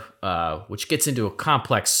Arab, which gets into a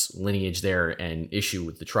complex lineage there and issue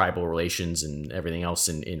with the tribal relations and everything else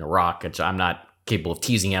in Iraq, which I'm not capable of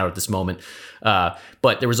teasing out at this moment.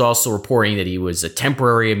 But there was also reporting that he was a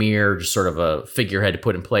temporary emir, just sort of a figurehead to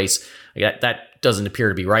put in place. That doesn't appear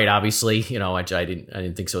to be right, obviously. I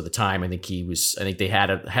didn't think so at the time. I think they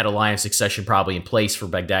had a line of succession probably in place for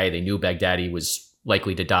Baghdadi. They knew Baghdadi was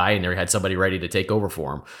likely to die, and they had somebody ready to take over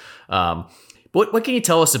for him. What can you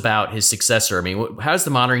tell us about his successor? I mean, how does the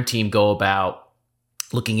monitoring team go about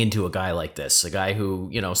looking into a guy like this? A guy who,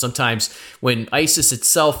 sometimes when ISIS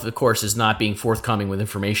itself, of course, is not being forthcoming with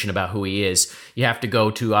information about who he is, you have to go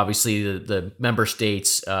to, obviously, the member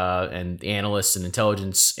states and the analysts and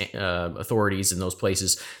intelligence authorities in those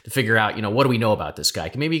places to figure out, what do we know about this guy?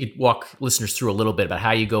 Maybe you could walk listeners through a little bit about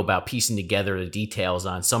how you go about piecing together the details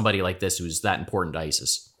on somebody like this who's that important to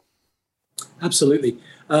ISIS. Absolutely.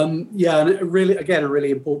 And a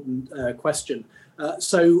really important question.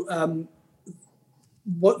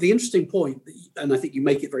 What the interesting point, and I think you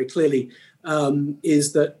make it very clearly,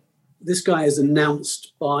 is that this guy is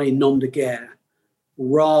announced by nom de guerre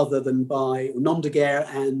rather than by nom de guerre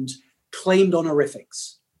and claimed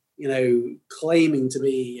honorifics. claiming to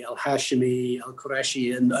be al-Hashimi,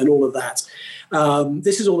 al-Qurashi, and all of that.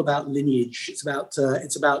 This is all about lineage. It's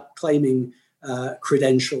about claiming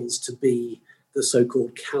credentials to be the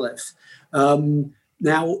so-called caliph.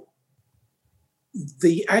 Now,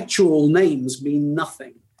 the actual names mean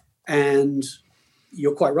nothing, and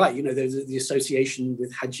you're quite right. There's the association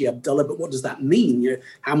with Haji Abdullah, but what does that mean?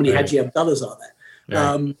 How many Haji Abdullahs are there?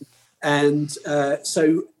 Right.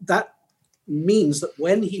 So that means that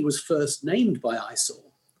when he was first named by ISIL,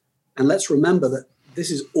 and let's remember that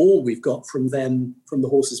this is all we've got from them, from the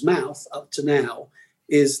horse's mouth up to now,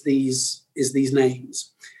 is these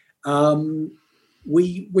names.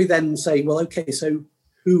 We then say, well, okay, so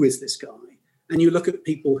who is this guy? And you look at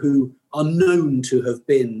people who are known to have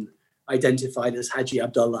been identified as Haji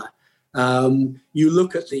Abdullah. You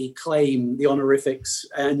look at the claim, the honorifics,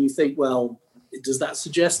 and you think, well, does that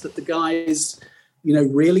suggest that the guy's,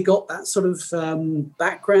 really got that sort of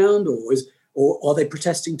background, or are they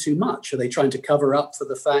protesting too much? Are they trying to cover up for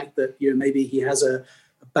the fact that maybe he has a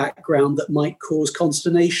background that might cause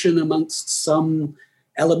consternation amongst some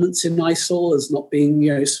elements in ISIL as not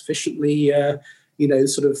being sufficiently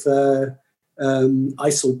ISIL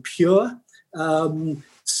pure?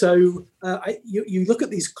 You look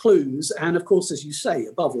at these clues, and of course, as you say,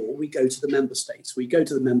 above all, we go to the member states. We go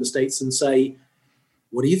to the member states and say,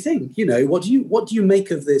 what do you think? What do you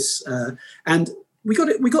make of this? And we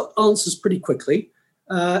got answers pretty quickly,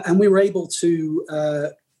 and we were able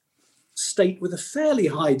to state with a fairly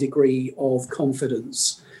high degree of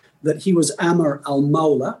confidence that he was Amr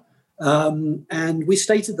al-Mawla, and we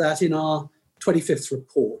stated that in our 25th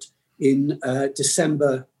report in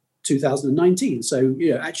December 2019. So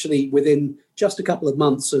actually within just a couple of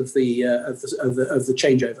months of the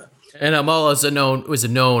changeover. And al-Mawla was a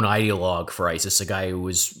known ideologue for ISIS, a guy who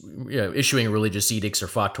was issuing religious edicts or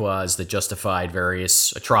fatwas that justified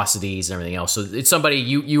various atrocities and everything else. So it's somebody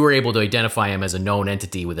you were able to identify him as a known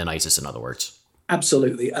entity within ISIS, in other words.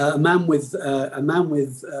 Absolutely, a man with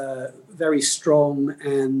very strong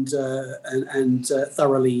and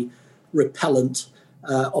thoroughly repellent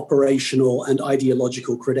operational and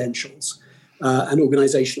ideological credentials. And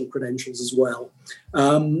organizational credentials as well.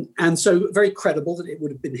 And so very credible that it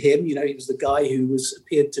would have been him. He was the guy who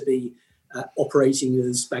appeared to be operating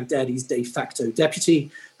as Baghdadi's de facto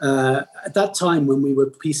deputy. At that time when we were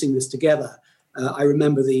piecing this together, I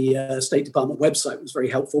remember the State Department website was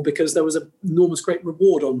very helpful because there was an enormous great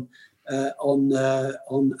reward on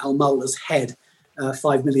al-Mawla's head,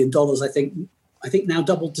 $5 million, I think now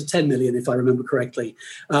doubled to 10 million, if I remember correctly.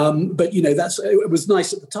 But it was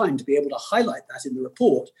nice at the time to be able to highlight that in the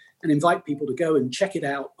report and invite people to go and check it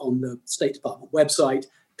out on the State Department website.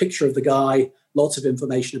 Picture of the guy, lots of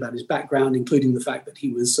information about his background, including the fact that he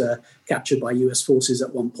was captured by US forces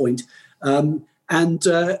at one point. And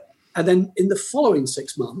then in the following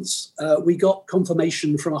 6 months, we got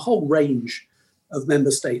confirmation from a whole range of member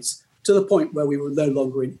states to the point where we were no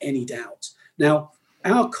longer in any doubt. Now,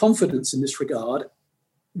 our confidence in this regard,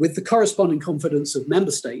 with the corresponding confidence of member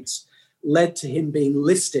states, led to him being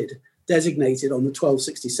designated on the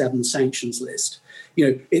 1267 sanctions list.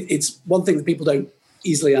 It's one thing that people don't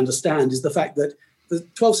easily understand is the fact that the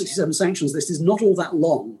 1267 sanctions list is not all that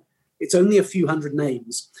long. It's only a few hundred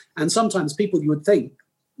names. And sometimes people you would think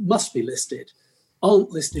must be listed aren't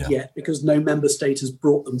listed yet because no member state has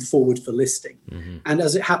brought them forward for listing. Mm-hmm. And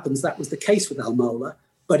as it happens, that was the case with al-Mawla,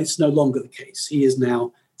 but it's no longer the case. He is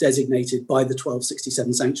now designated by the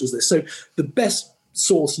 1267 sanctions list. So the best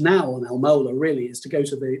source now on al-Mawla really is to go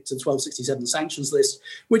to the 1267 sanctions list,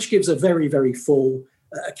 which gives a very, very full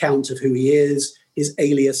account of who he is, his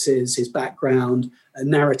aliases, his background, a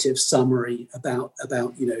narrative summary about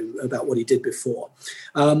what he did before.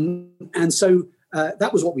 And so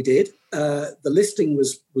that was what we did. The listing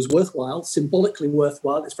was worthwhile, symbolically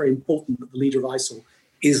worthwhile. It's very important that the leader of ISIL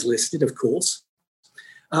is listed, of course.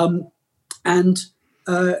 And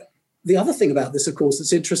the other thing about this, of course,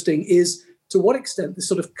 that's interesting is to what extent this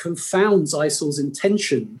sort of confounds ISIL's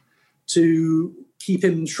intention to keep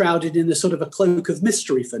him shrouded in a sort of a cloak of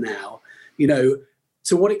mystery for now.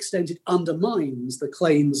 To what extent it undermines the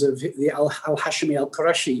claims of the al-Hashimi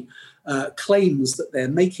al-Qurashi claims that they're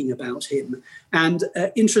making about him. And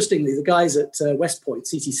interestingly, the guys at West Point,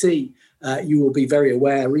 CTC, you will be very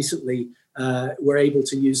aware recently, were able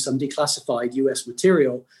to use some declassified US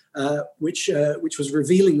material, which was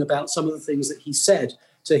revealing about some of the things that he said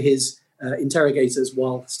to his interrogators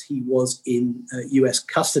whilst he was in US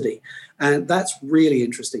custody. And that's really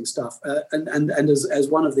interesting stuff. And as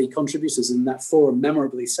one of the contributors in that forum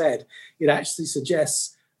memorably said, it actually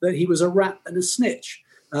suggests that he was a rat and a snitch,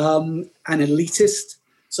 an elitist,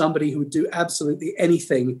 somebody who would do absolutely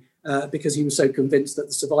anything because he was so convinced that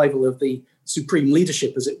the survival of the supreme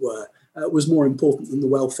leadership, as it were, was more important than the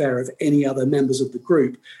welfare of any other members of the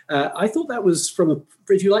group. I thought that was from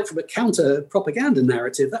a counter propaganda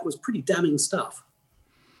narrative, that was pretty damning stuff.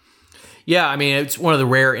 Yeah, I mean, it's one of the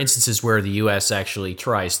rare instances where the U.S. actually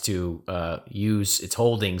tries to use its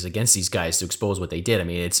holdings against these guys to expose what they did. I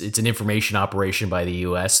mean, it's an information operation by the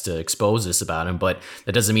U.S. to expose this about him, but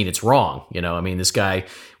that doesn't mean it's wrong. I mean, this guy,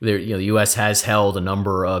 the U.S. has held a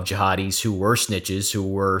number of jihadis who were snitches, who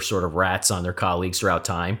were sort of rats on their colleagues throughout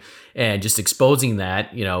time. And just exposing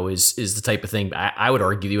that, is the type of thing I would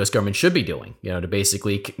argue the U.S. government should be doing, to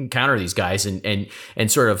basically counter these guys and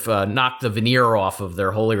sort of knock the veneer off of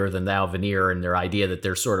their holier than thou veneer and their idea that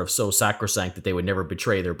they're sort of so sacrosanct that they would never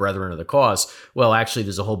betray their brethren or the cause. Well, actually,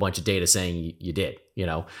 there's a whole bunch of data saying you did,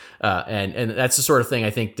 and that's the sort of thing I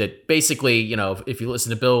think that basically, if you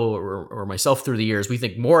listen to Bill or myself through the years, we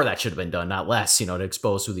think more of that should have been done, not less, to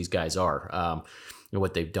expose who these guys are.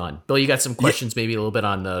 What they've done. Bill, you got some questions, maybe a little bit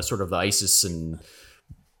on the sort of the ISIS and.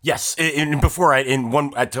 Yes, and before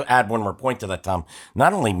to add one more point to that, Tom,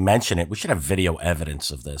 not only mention it, we should have video evidence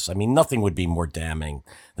of this. I mean, nothing would be more damning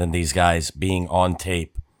than these guys being on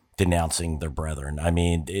tape denouncing their brethren. I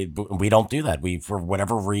mean, we don't do that. We, for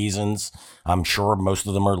whatever reasons, I'm sure most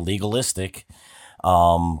of them are legalistic.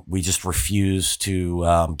 We just refuse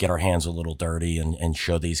to get our hands a little dirty and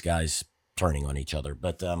show these guys turning on each other.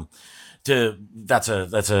 But that's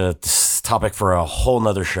a topic for a whole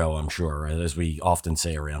nother show, I'm sure, as we often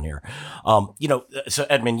say around here. So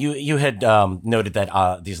Edmund, you had noted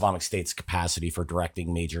that the Islamic State's capacity for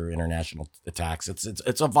directing major international attacks,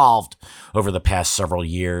 it's evolved over the past several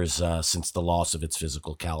years since the loss of its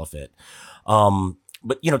physical caliphate.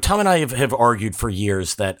 But, Tom and I have argued for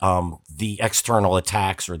years that the external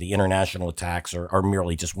attacks or the international attacks are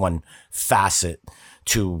merely just one facet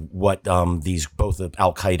to what both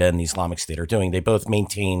Al-Qaeda and the Islamic State are doing. They both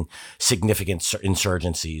maintain significant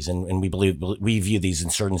insurgencies, and we view these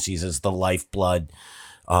insurgencies as the lifeblood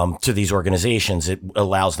to these organizations. It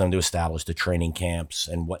allows them to establish the training camps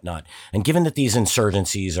and whatnot. And given that these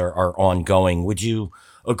insurgencies are ongoing, would you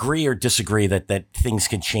agree or disagree that things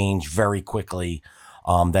can change very quickly?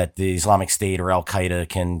 That the Islamic State or Al-Qaeda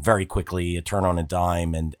can very quickly turn on a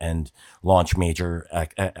dime and launch major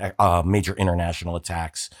international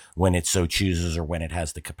attacks when it so chooses or when it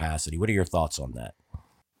has the capacity. What are your thoughts on that?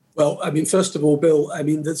 Well, I mean, first of all, Bill, I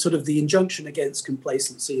mean, the injunction against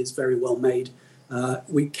complacency is very well made.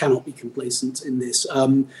 We cannot be complacent in this.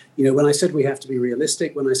 When I said we have to be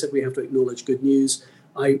realistic, when I said we have to acknowledge good news,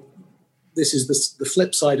 this is the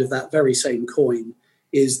flip side of that very same coin,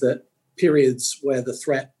 is that periods where the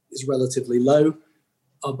threat is relatively low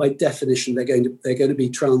are by definition they're going to be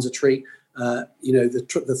transitory.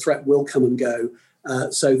 The threat will come and go.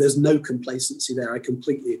 So there's no complacency there. I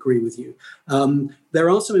completely agree with you. There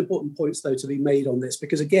are some important points though to be made on this,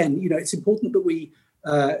 because again, it's important that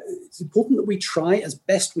we try as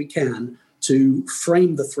best we can to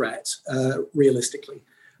frame the threat realistically.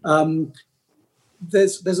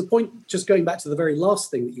 There's a point, just going back to the very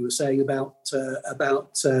last thing that you were saying about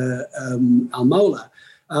Al-Mawla,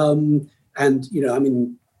 and I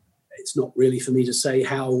mean, it's not really for me to say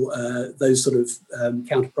how those sort of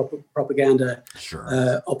counter-propaganda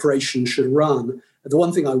operations should run. The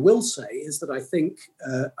one thing I will say is that I think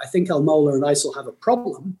Al-Mawla and ISIL have a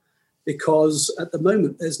problem because at the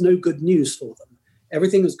moment there's no good news for them.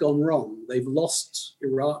 Everything has gone wrong. They've lost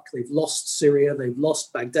Iraq, they've lost Syria, they've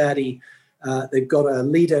lost Baghdadi. They've got a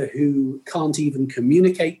leader who can't even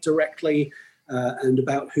communicate directly and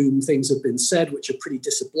about whom things have been said, which are pretty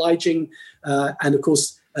disobliging. And of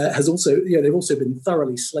course, they've also been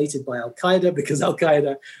thoroughly slated by Al-Qaeda because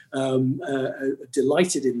Al-Qaeda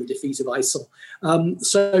delighted in the defeat of ISIL.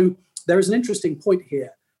 So there is an interesting point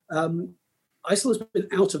here. ISIL has been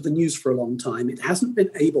out of the news for a long time. It hasn't been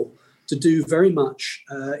able to do very much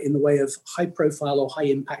in the way of high-profile or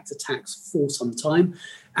high-impact attacks for some time.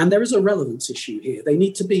 And there is a relevance issue here. They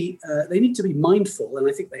need to be mindful, and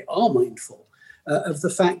I think they are mindful, of the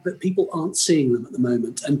fact that people aren't seeing them at the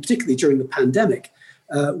moment, and particularly during the pandemic,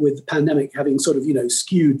 with the pandemic having sort of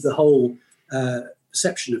skewed the whole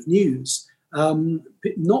perception of news.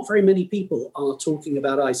 Not very many people are talking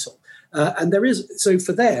about ISIL, and so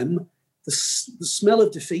for them, the smell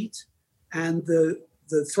of defeat and the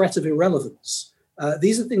threat of irrelevance.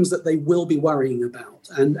 These are things that they will be worrying about,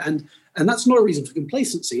 and that's not a reason for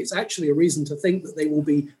complacency. It's actually a reason to think that they will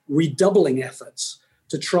be redoubling efforts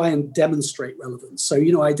to try and demonstrate relevance. So,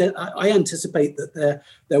 I anticipate that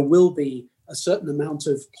there will be a certain amount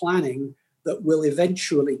of planning that will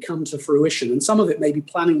eventually come to fruition, and some of it may be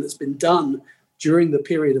planning that's been done during the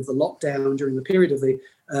period of the lockdown, during the period of the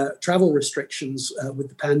travel restrictions with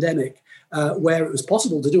the pandemic, where it was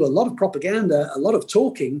possible to do a lot of propaganda, a lot of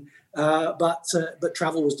talking, but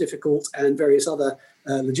travel was difficult, and various other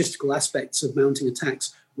logistical aspects of mounting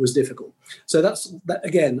attacks was difficult. So that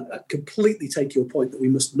again, completely take your point that we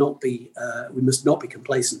must not be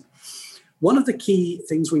complacent. One of the key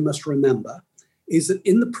things we must remember is that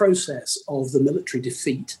in the process of the military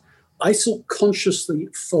defeat, ISIL consciously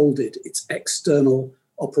folded its external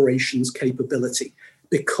operations capability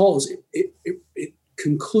because it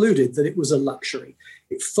concluded that it was a luxury.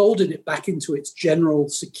 It folded it back into its General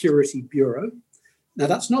Security Bureau. Now,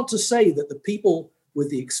 that's not to say that the people with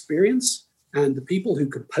the experience and the people who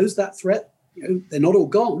could pose that threat, they're not all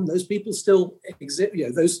gone. Those people still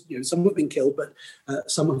exist. Some have been killed, but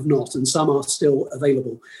some have not, and some are still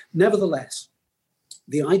available. Nevertheless,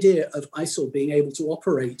 the idea of ISIL being able to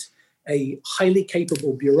operate a highly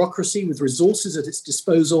capable bureaucracy with resources at its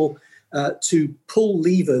disposal to pull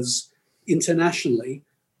levers internationally,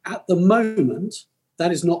 at the moment,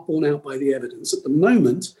 that is not borne out by the evidence. At the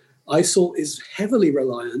moment, ISIL is heavily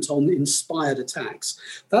reliant on inspired attacks.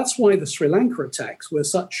 That's why the Sri Lanka attacks were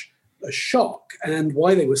such a shock and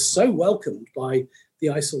why they were so welcomed by the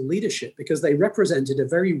ISIL leadership, because they represented a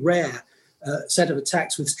very rare set of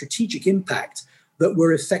attacks with strategic impact that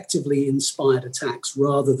were effectively inspired attacks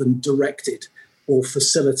rather than directed or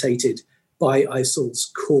facilitated by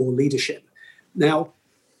ISIL's core leadership. Now,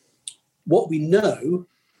 what we know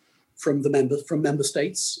from member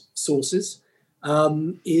states' sources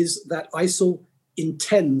is that ISIL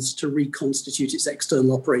intends to reconstitute its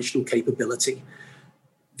external operational capability.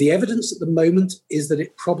 The evidence at the moment is that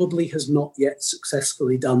it probably has not yet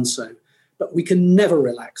successfully done so, but we can never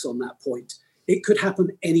relax on that point. It could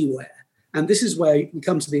happen anywhere. And this is where we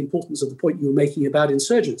come to the importance of the point you were making about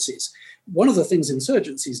insurgencies. One of the things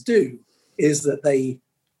insurgencies do is that they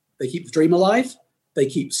keep the dream alive, they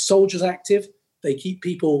keep soldiers active, they keep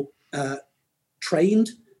people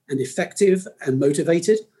trained and effective and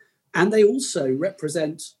motivated, and they also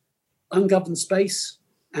represent ungoverned space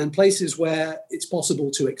and places where it's possible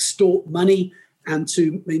to extort money and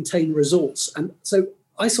to maintain resource. And so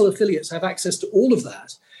ISIL affiliates have access to all of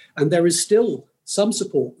that, and there is still some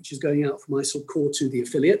support which is going out from ISIL core to the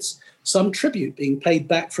affiliates, some tribute being paid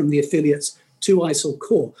back from the affiliates to ISIL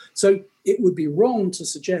core. So it would be wrong to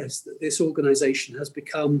suggest that this organization has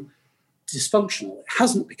become dysfunctional. It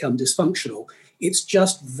hasn't become dysfunctional. It's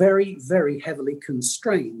just very, very heavily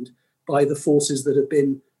constrained by the forces that have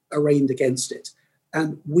been arraigned against it.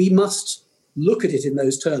 And we must look at it in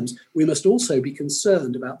those terms. We must also be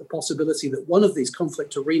concerned about the possibility that one of these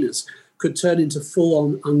conflict arenas could turn into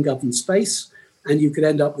full-on ungoverned space, and you could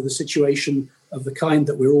end up with a situation of the kind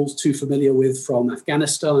that we're all too familiar with from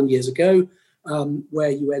Afghanistan years ago, where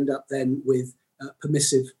you end up then with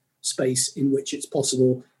permissive space in which it's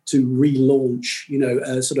possible to relaunch,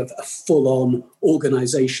 a sort of a full-on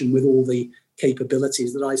organization with all the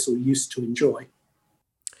capabilities that ISIL used to enjoy.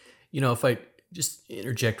 If I just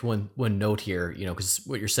interject one note here, because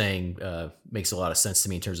what you're saying makes a lot of sense to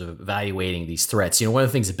me in terms of evaluating these threats. One of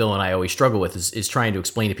the things that Bill and I always struggle with is trying to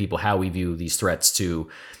explain to people how we view these threats to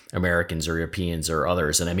Americans or Europeans or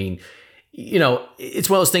others. And I mean, it's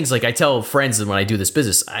one of those things, like I tell friends that when I do this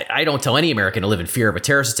business, I don't tell any American to live in fear of a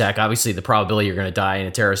terrorist attack. Obviously, the probability you're going to die in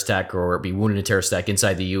a terrorist attack or be wounded in a terrorist attack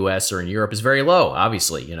inside the U.S. or in Europe is very low,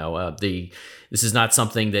 obviously. This is not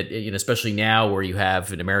something that, especially now where you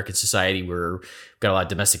have an American society where we've got a lot of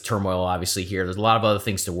domestic turmoil, obviously here. There's a lot of other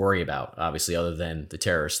things to worry about, obviously, other than the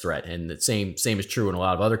terrorist threat. And the same is true in a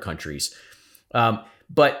lot of other countries.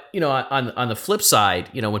 But, on the flip side,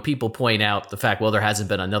 when people point out the fact, well, there hasn't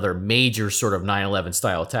been another major sort of 9/11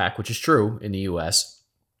 style attack, which is true in the U.S.,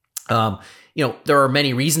 there are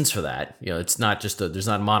many reasons for that. It's not just there's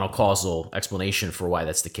not a monocausal explanation for why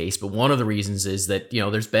that's the case. But one of the reasons is that,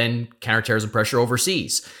 there's been counterterrorism pressure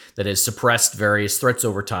overseas that has suppressed various threats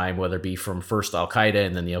over time, whether it be from first Al-Qaeda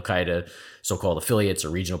and then the Al-Qaeda so-called affiliates or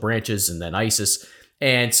regional branches and then ISIS.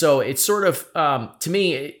 And so it's sort of, to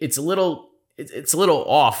me, it's a little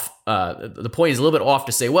off. The point is a little bit off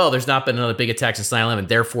to say, well, there's not been another big attack since 9/11,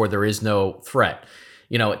 therefore there is no threat.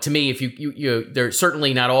 To me, if you there's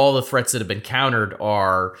certainly not all the threats that have been countered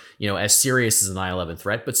are, as serious as a 9/11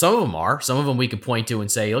 threat, but some of them are. Some of them we can point to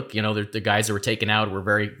and say, look, the guys that were taken out were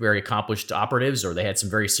very, very accomplished operatives, or they had some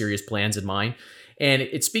very serious plans in mind. And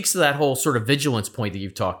it speaks to that whole sort of vigilance point that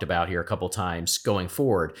you've talked about here a couple of times going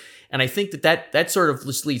forward. And I think that sort of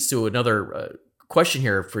just leads to another question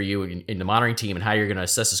here for you in the monitoring team and how you're going to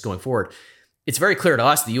assess this going forward. It's very clear to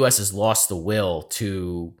us the U.S. has lost the will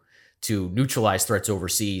to to neutralize threats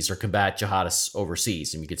overseas or combat jihadists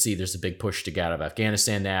overseas. And you can see there's a big push to get out of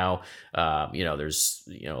Afghanistan now. There's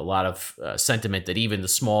a lot of sentiment that even the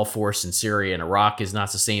small force in Syria and Iraq is not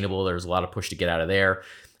sustainable. There's a lot of push to get out of there.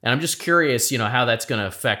 And I'm just curious, how that's going to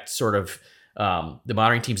affect sort of the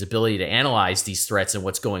monitoring team's ability to analyze these threats and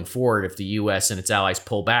what's going forward if the U.S. and its allies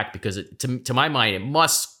pull back, because to my mind, it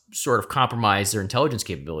must sort of compromise their intelligence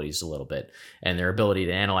capabilities a little bit and their ability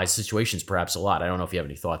to analyze situations perhaps a lot. I don't know if you have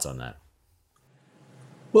any thoughts on that.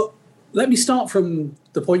 Well, let me start from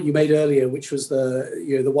the point you made earlier, which was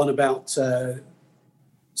the one about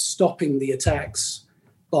stopping the attacks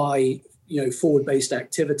by forward-based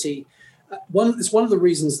activity. It's one of the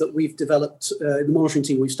reasons that we've developed in the monitoring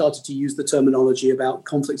team. We've started to use the terminology about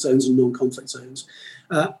conflict zones and non-conflict zones,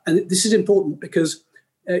 and this is important because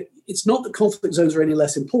it's not that conflict zones are any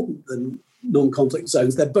less important than non-conflict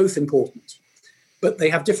zones. They're both important, but they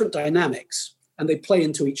have different dynamics and they play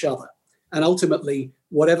into each other. And ultimately,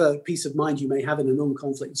 whatever peace of mind you may have in a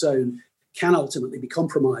non-conflict zone can ultimately be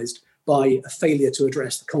compromised by a failure to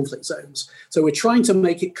address the conflict zones. So we're trying to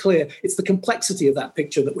make it clear. It's the complexity of that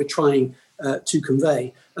picture that we're trying to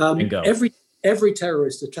convey. Every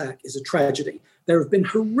terrorist attack is a tragedy. There have been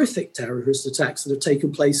horrific terrorist attacks that have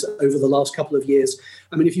taken place over the last couple of years.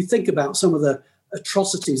 I mean, if you think about some of the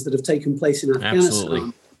atrocities that have taken place in Afghanistan,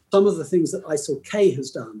 Absolutely. some of the things that ISIL-K has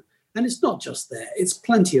done, and it's not just there, it's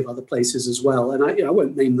plenty of other places as well. And I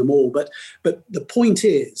won't name them all, but the point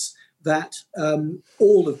is that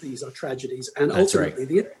all of these are tragedies. And ultimately,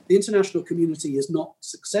 the international community is not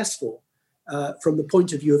successful from the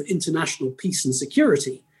point of view of international peace and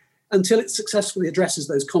security until it successfully addresses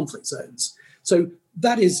those conflict zones. So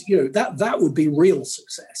that is, that would be real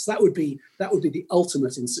success. That would be the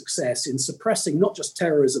ultimate in success in suppressing not just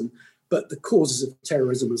terrorism, but the causes of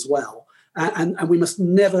terrorism as well. And we must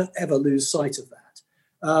never ever lose sight of that.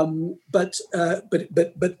 But at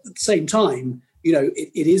the same time,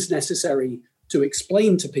 it is necessary to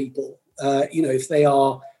explain to people, if they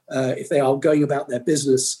are going about their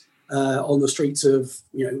business on the streets of,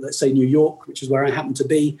 let's say New York, which is where I happen to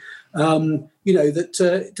be,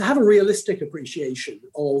 that to have a realistic appreciation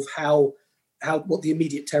of what the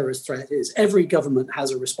immediate terrorist threat is. Every government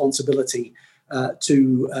has a responsibility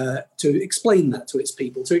to explain that to its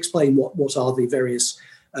people, to explain what are the various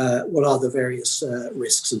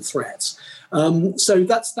risks and threats. So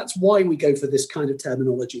that's why we go for this kind of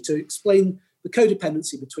terminology, to explain the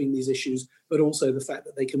codependency between these issues, but also the fact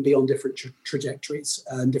that they can be on different trajectories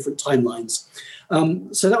and different timelines.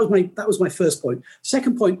 So that was my first point.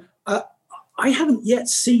 Second point, I haven't yet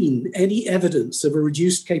seen any evidence of a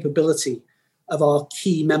reduced capability of our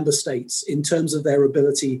key member states in terms of their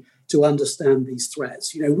ability to understand these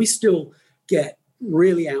threats. We still get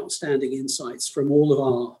really outstanding insights from all of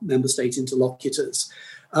our member state interlocutors.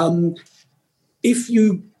 If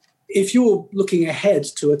you're looking ahead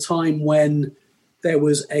to a time when there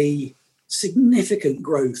was a significant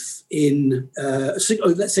growth in,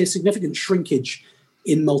 let's say, a significant shrinkage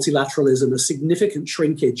in multilateralism, a significant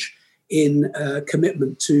shrinkage in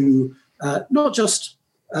commitment to not just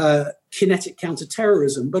kinetic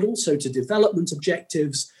counterterrorism, but also to development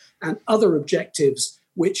objectives and other objectives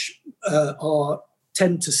which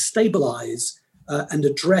tend to stabilize and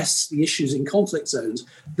address the issues in conflict zones,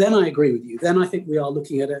 then I agree with you. Then I think we are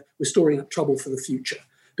looking at we're storing up trouble for the future.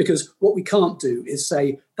 Because what we can't do is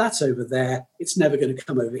say, that's over there, it's never going to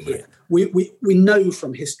come over here. We know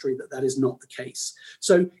from history that is not the case.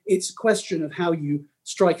 So it's a question of how you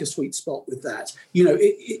strike a sweet spot with that.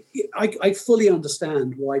 I fully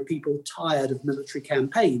understand why people are tired of military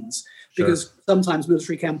campaigns, because sometimes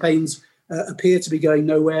military campaigns appear to be going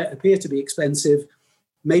nowhere, appear to be expensive,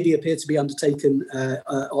 maybe appear to be undertaken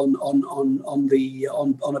on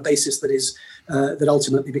a basis that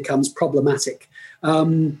ultimately becomes problematic.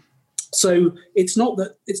 So it's not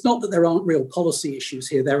that there aren't real policy issues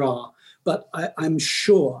here. There are, but I'm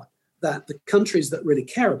sure that the countries that really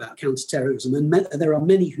care about counterterrorism, and there are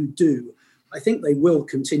many who do, I think they will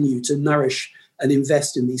continue to nourish and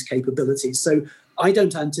invest in these capabilities. So I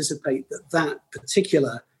don't anticipate that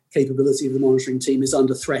particular capability of the monitoring team is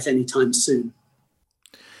under threat anytime soon.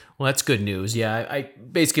 Well, that's good news. Yeah, I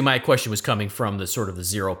basically my question was coming from the sort of the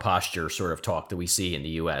zero posture sort of talk that we see in the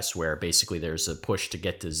U.S., where basically there's a push to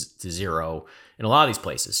get to zero in a lot of these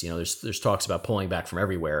places. There's talks about pulling back from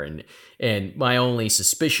everywhere, and my only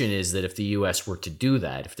suspicion is that if the U.S. were to do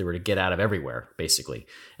that, if they were to get out of everywhere, basically,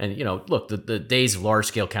 and look, the days of large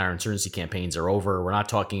scale counterinsurgency campaigns are over. We're not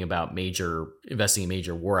talking about investing in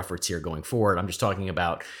major war efforts here going forward. I'm just talking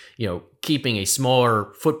about keeping a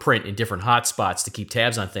smaller footprint in different hotspots to keep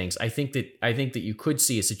tabs on things. things, I think that you could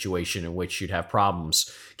see a situation in which you'd have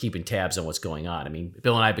problems keeping tabs on what's going on. I mean,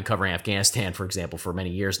 Bill and I have been covering Afghanistan, for example, for many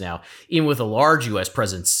years now. Even with a large U.S.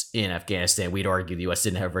 presence in Afghanistan, we'd argue the U.S.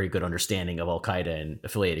 didn't have a very good understanding of Al-Qaeda and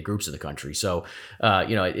affiliated groups in the country. So,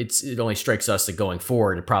 it only strikes us that going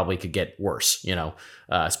forward, it probably could get worse,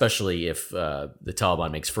 especially if the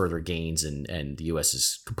Taliban makes further gains and the U.S.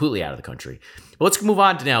 is completely out of the country. But let's move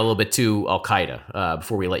on to now a little bit to Al-Qaeda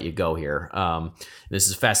before we let you go here. This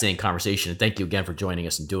is a fascinating conversation, and thank you again for joining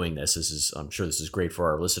us and doing this. I'm sure this is great for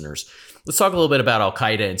our listeners. Let's talk a little bit about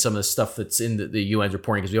Al-Qaeda and some of the stuff that's in the UN's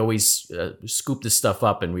reporting, because we always scoop this stuff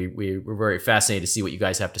up, and we're very fascinated to see what you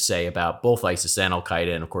guys have to say about both ISIS and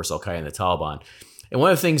Al-Qaeda, and of course Al-Qaeda and the Taliban. And one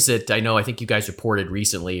of the things that I think you guys reported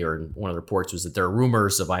recently, or in one of the reports, was that there are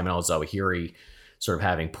rumors of Ayman al-Zawahiri sort of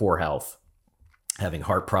having poor health, having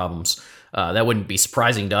heart problems. That wouldn't be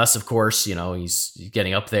surprising to us, of course. He's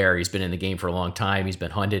getting up there. He's been in the game for a long time. He's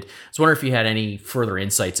been hunted. I was wondering if you had any further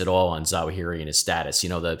insights at all on Zawahiri and his status.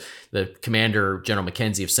 The commander, General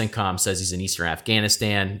McKenzie of CENTCOM, says he's in eastern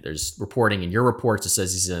Afghanistan. There's reporting in your reports that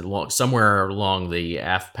says he's somewhere along the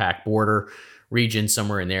AfPak border region,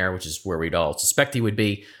 somewhere in there, which is where we'd all suspect he would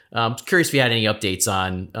be. I'm curious if you had any updates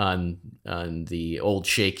on the old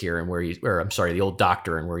sheikh here and the old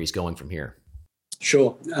doctor and where he's going from here.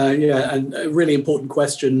 Sure. And a really important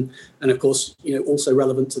question. And of course, also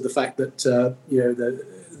relevant to the fact that,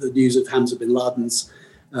 the news of Hamza bin Laden's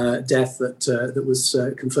death that was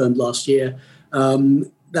confirmed last year.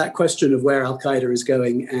 That question of where Al-Qaeda is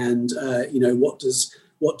going and,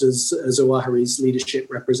 what does Zawahiri's leadership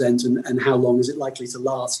represent and how long is it likely to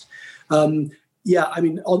last? On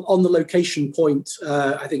the location point,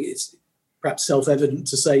 I think it's perhaps self-evident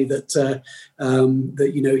to say that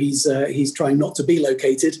he's trying not to be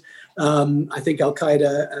located. I think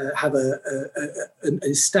Al-Qaeda have an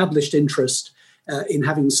established interest in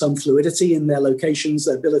having some fluidity in their locations,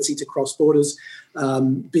 their ability to cross borders,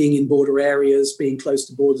 being in border areas, being close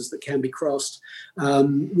to borders that can be crossed. I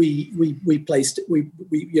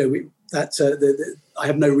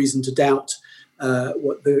have no reason to doubt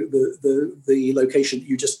what the location that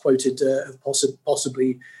you just quoted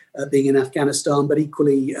possibly being in Afghanistan, but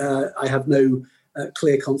equally I have no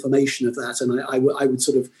clear confirmation of that, and I would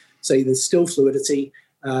sort of say there's still fluidity.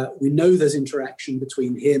 We know there's interaction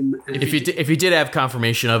between him and... If you did have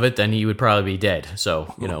confirmation of it, then he would probably be dead.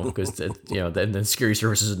 So, because, then the security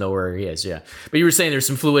services know where he is. Yeah. But you were saying there's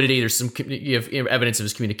some fluidity. There's you have evidence of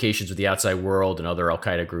his communications with the outside world and other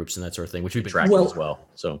Al-Qaeda groups and that sort of thing, which we've been tracking as well.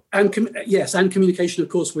 So, and communication, of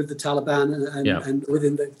course, with the Taliban and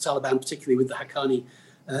within the Taliban, particularly with the Haqqani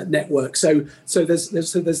network. So there's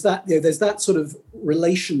that, there's that sort of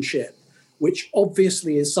relationship, which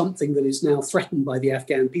obviously is something that is now threatened by the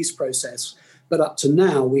Afghan peace process. But up to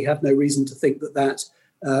now, we have no reason to think that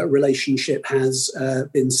relationship has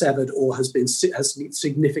been severed or has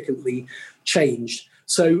significantly changed.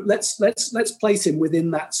 So let's place him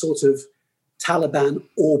within that sort of Taliban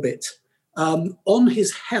orbit. On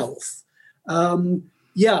his health,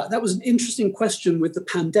 that was an interesting question with the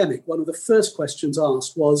pandemic. One of the first questions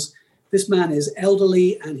asked was, this man is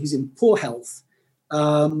elderly and he's in poor health.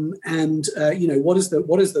 What is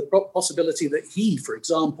the possibility that he, for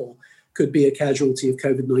example, could be a casualty of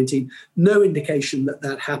COVID-19? No indication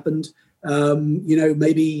that happened.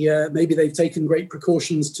 Maybe they've taken great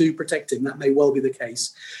precautions to protect him. That may well be the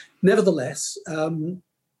case. Nevertheless,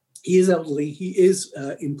 he is elderly. He is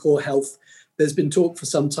in poor health. There's been talk for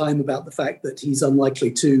some time about the fact that he's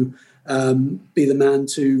unlikely to be the man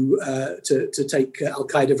to take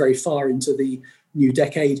Al-Qaeda very far into the new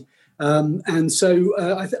decade. I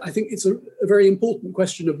think it's a very important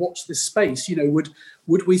question of watch this space.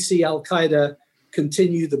 Would we see Al-Qaeda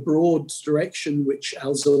continue the broad direction which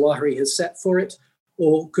al-Zawahiri has set for it,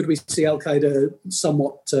 or could we see Al-Qaeda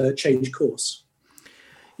somewhat change course?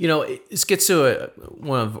 This gets to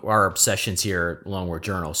one of our obsessions here at Long War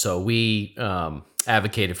Journal. So we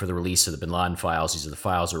advocated for the release of the bin Laden files. These are the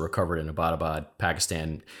files that were recovered in Abbottabad,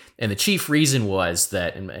 Pakistan. And the chief reason was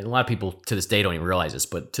that, and a lot of people to this day don't even realize this,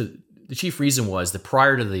 but the chief reason was that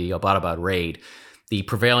prior to the Abbottabad raid, the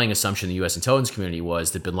prevailing assumption in the U.S. intelligence community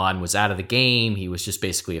was that bin Laden was out of the game. He was just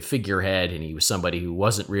basically a figurehead, and he was somebody who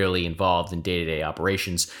wasn't really involved in day-to-day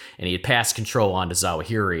operations, and he had passed control on to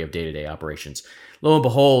Zawahiri of day-to-day operations. Lo and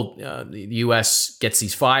behold, the U.S. gets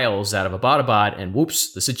these files out of Abbottabad, and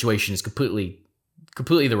whoops, the situation is completely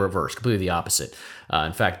the reverse, completely the opposite.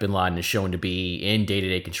 In fact, bin Laden is shown to be in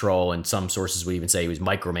day-to-day control, and some sources would even say he was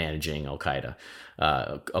micromanaging Al-Qaeda.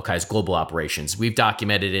 Al-Qaeda's global operations. We've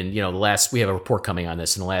documented we have a report coming on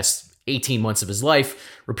this in the last 18 months of his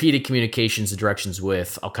life, repeated communications and directions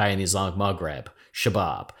with Al-Qaeda in the Islamic Maghreb,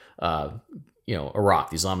 Shabab, Iraq,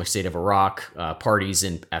 the Islamic State of Iraq, parties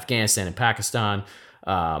in Afghanistan and Pakistan,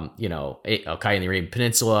 Al-Qaeda in the Arabian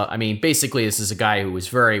Peninsula. I mean, basically, this is a guy who was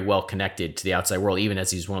very well connected to the outside world, even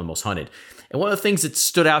as he's one of the most hunted. And one of the things that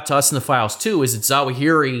stood out to us in the files, too, is that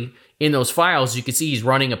Zawahiri, in those files, you can see he's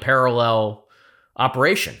running a parallel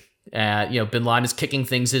operation. Bin Laden is kicking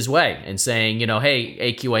things his way and saying,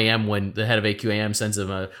 hey, AQAM, when the head of AQAM sends him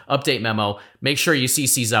an update memo, make sure you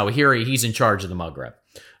CC Zawahiri, he's in charge of the Maghreb,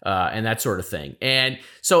 and that sort of thing. And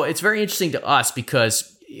so it's very interesting to us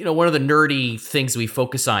because, one of the nerdy things we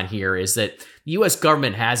focus on here is that the U.S.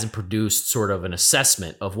 government hasn't produced sort of an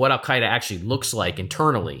assessment of what Al-Qaeda actually looks like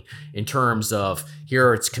internally in terms of here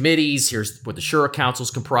are its committees, here's what the Shura Council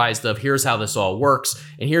is comprised of, here's how this all works,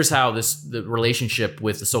 and here's how the relationship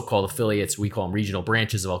with the so-called affiliates, we call them regional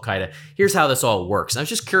branches of Al-Qaeda, here's how this all works. And I was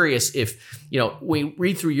just curious if, we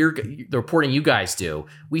read through the reporting you guys do,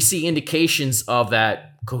 we see indications of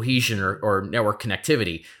that cohesion or network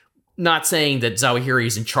connectivity. Not saying that Zawahiri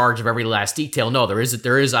is in charge of every last detail. No, there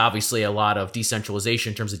is obviously a lot of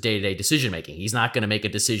decentralization in terms of day-to-day decision-making. He's not going to make a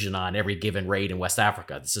decision on every given raid in West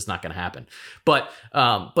Africa. This is not going to happen. But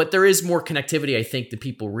there is more connectivity, I think, that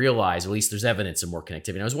people realize. At least there's evidence of more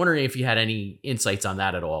connectivity. And I was wondering if you had any insights on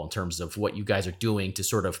that at all in terms of what you guys are doing to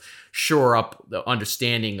sort of shore up the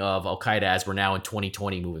understanding of Al-Qaeda as we're now in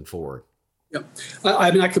 2020 moving forward. Yeah,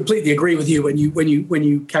 I mean, I completely agree with you when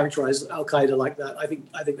you characterize Al-Qaeda like that. I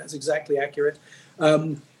think that's exactly accurate. I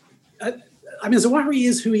mean, Zawahiri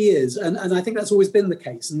is who he is, and I think that's always been the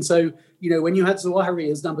case. And so, when you had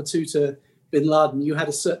Zawahiri as number 2 to Bin Laden, you had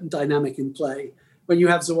a certain dynamic in play. When you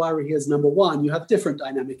have Zawahiri as number 1, you have a different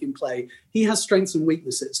dynamic in play. He has strengths and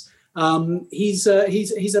weaknesses. He's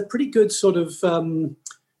a pretty good sort of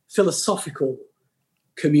philosophical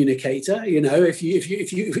communicator. If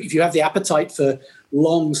you have the appetite for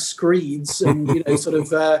long screeds and You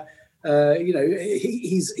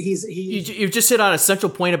just hit on a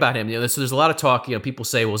central point about him. So there's a lot of talk. People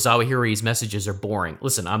say, "Well, Zawahiri's messages are boring."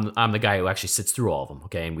 Listen, I'm the guy who actually sits through all of them.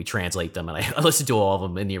 Okay, and we translate them, and I listen to all of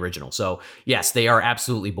them in the original. So yes, they are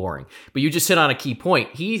absolutely boring. But you just hit on a key point.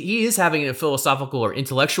 He is having a philosophical or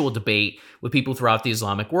intellectual debate with people throughout the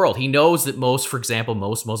Islamic world. He knows that most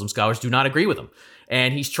Muslim scholars do not agree with him.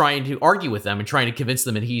 And he's trying to argue with them and trying to convince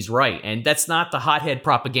them that he's right. And that's not the hothead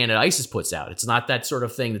propaganda ISIS puts out. It's not that sort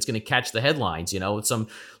of thing that's going to catch the headlines. Some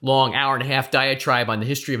long hour-and-a-half diatribe on the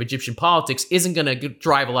history of Egyptian politics isn't going to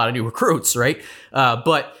drive a lot of new recruits, right?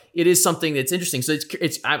 But it is something that's interesting. So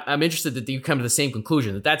I'm interested that you come to the same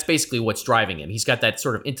conclusion, that that's basically what's driving him. He's got that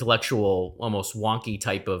sort of intellectual, almost wonky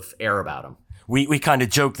type of air about him. We kind of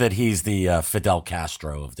joke that he's the Fidel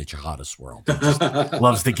Castro of the jihadist world. He just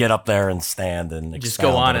loves to get up there and stand and just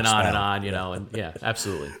go on and on and on, and yeah,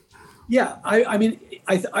 absolutely. Yeah, I mean,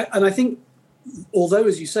 I think, although,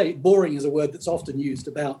 as you say, boring is a word that's often used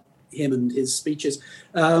about him and his speeches,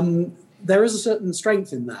 there is a certain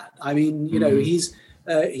strength in that. I mean, he's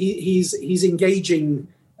engaging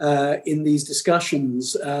in these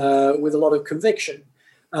discussions with a lot of conviction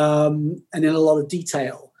and in a lot of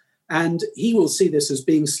detail. And he will see this as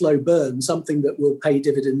being slow burn, something that will pay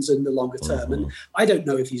dividends in the longer term. Mm-hmm. And I don't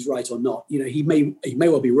know if he's right or not. He may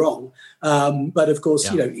well be wrong. But of course,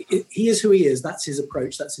 he is who he is. That's his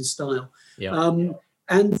approach. That's his style. Yeah.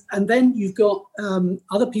 And then you've got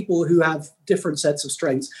other people who have different sets of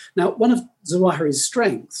strengths. Now, one of Zawahiri's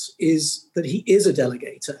strengths is that he is a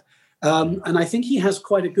delegator. And I think he has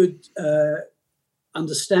quite a good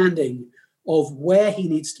understanding of where he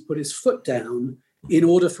needs to put his foot down in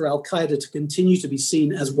order for Al-Qaeda to continue to be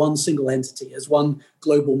seen as one single entity, as one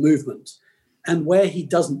global movement, and where he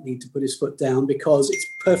doesn't need to put his foot down because it's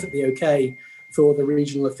perfectly okay for the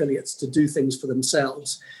regional affiliates to do things for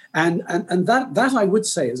themselves. And that I would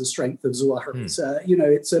say is a strength of Zawahiri's.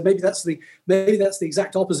 It's maybe that's the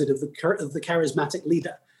exact opposite of the charismatic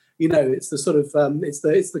leader. It's the sort of it's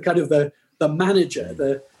the kind of the manager,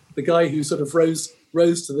 the guy who sort of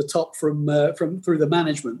rose to the top from through the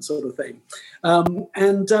management sort of thing.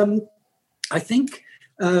 I think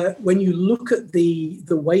when you look at the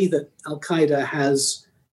way that Al-Qaeda has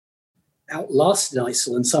outlasted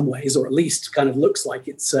ISIL in some ways, or at least kind of looks like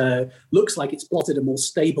it's plotted a more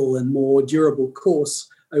stable and more durable course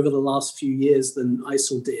over the last few years than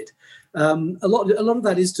ISIL did. A lot of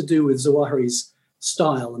that is to do with Zawahiri's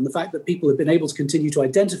style and the fact that people have been able to continue to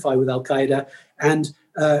identify with Al-Qaeda and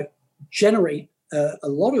generate a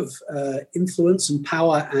lot of influence and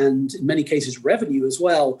power and, in many cases, revenue as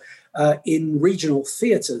well in regional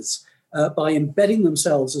theaters by embedding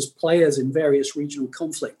themselves as players in various regional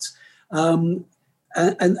conflicts.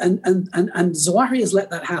 And Zawahiri has let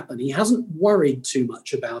that happen. He hasn't worried too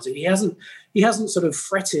much about it. He hasn't sort of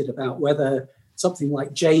fretted about whether something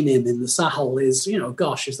like JNIM in the Sahel is,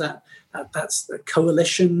 gosh, is that's a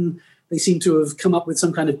coalition? They seem to have come up with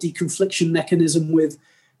some kind of deconfliction mechanism with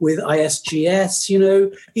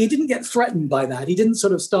ISGS. He didn't get threatened by that. He didn't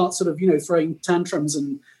sort of start throwing tantrums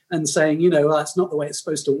and saying, that's not the way it's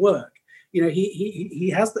supposed to work. He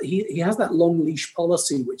has that long leash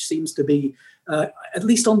policy, which seems to be, at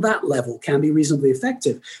least on that level, can be reasonably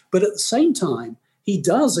effective. But at the same time, he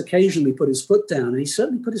does occasionally put his foot down, and he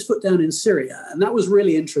certainly put his foot down in Syria. And that was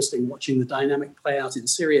really interesting, watching the dynamic play out in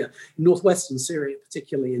Syria, in northwestern Syria,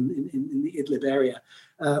 particularly in the Idlib area,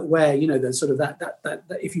 where, there's sort of that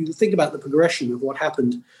if you think about the progression of what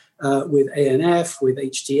happened with ANF, with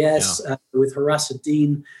HTS, with Haras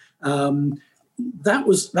ad-Din, that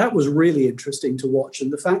was really interesting to watch.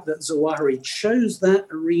 And the fact that Zawahiri chose that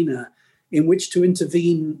arena in which to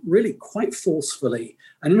intervene really quite forcefully,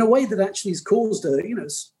 and in a way that actually has caused at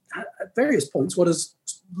various points what has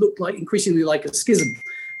looked like increasingly like a schism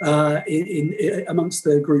in amongst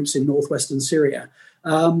the groups in northwestern Syria.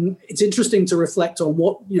 It's interesting to reflect on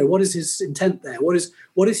what is his intent there. What is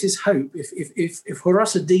his hope? If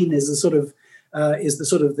Haras ad-Din is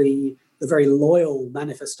the very loyal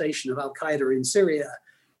manifestation of Al Qaeda in Syria,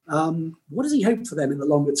 what does he hope for them in the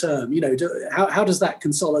longer term? How does that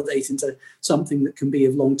consolidate into something that can be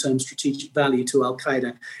of long-term strategic value to Al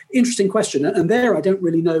Qaeda? Interesting question, and there I don't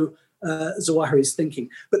really know Zawahiri's thinking.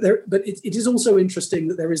 But it is also interesting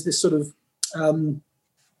that there is this sort of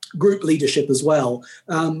group leadership as well,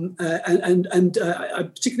 and I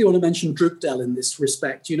particularly want to mention Drukdel in this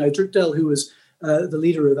respect. Drukdel, who was the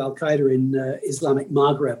leader of Al Qaeda in Islamic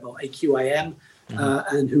Maghreb, or AQIM.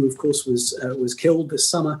 And who, of course, was killed this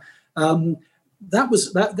summer. That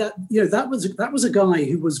was a guy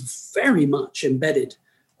who was very much embedded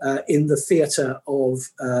in the theatre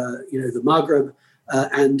of the Maghreb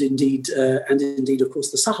and indeed, of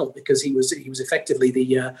course, the Sahel, because he was effectively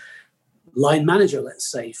the line manager,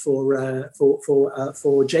 let's say, for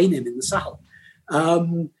JNIM in the Sahel.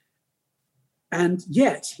 And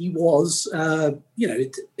yet he was,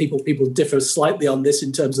 people differ slightly on this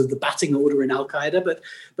in terms of the batting order in Al Qaeda, but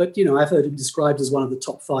I've heard him described as one of the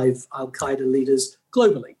top 5 Al Qaeda leaders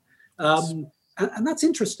globally, and that's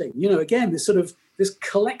interesting. Again, this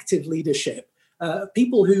collective leadership,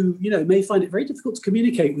 people who may find it very difficult to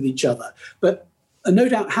communicate with each other, but are no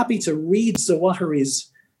doubt happy to read Zawahiri's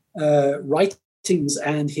writings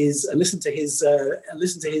and listen to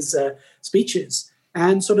his speeches.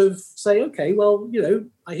 And sort of say, okay, well,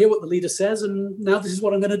 I hear what the leader says, and now this is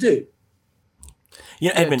what I'm going to do.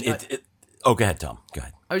 Edmund, go ahead, Tom. Go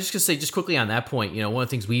ahead. I was just going to say, just quickly on that point, one of the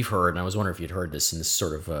things we've heard, and I was wondering if you'd heard this in this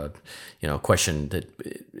sort of, question that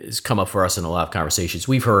has come up for us in a lot of conversations.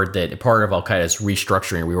 We've heard that part of Al Qaeda's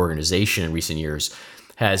restructuring and reorganization in recent years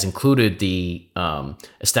has included the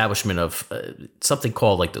establishment of something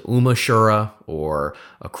called like the Ummah Shura, or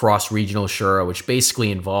a cross-regional shura, which basically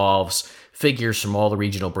involves figures from all the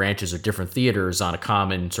regional branches of different theaters on a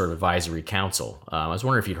common sort of advisory council. I was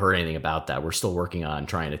wondering if you'd heard anything about that. We're still working on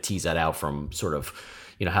trying to tease that out from sort of,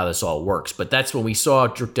 how this all works. But that's when we saw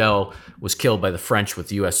Drukdel was killed by the French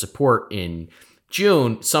with U.S. support in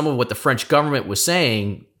June. Some of what the French government was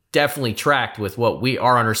saying definitely tracked with what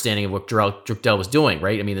our understanding of what Drukdel was doing,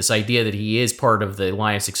 right? I mean, this idea that he is part of the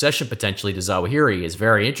line of succession potentially to Zawahiri is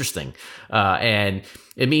very interesting. And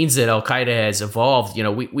it means that Al Qaeda has evolved.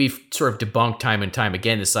 We've sort of debunked time and time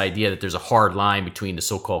again this idea that there's a hard line between the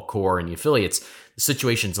so-called core and the affiliates. The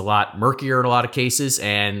situation's a lot murkier in a lot of cases,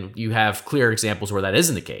 and you have clear examples where that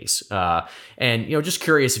isn't the case. And just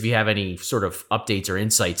curious if you have any sort of updates or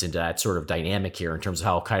insights into that sort of dynamic here in terms of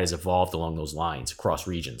how Al Qaeda has evolved along those lines across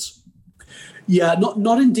regions. Yeah,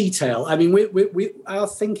 not in detail. I mean, we our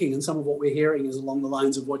thinking and some of what we're hearing is along the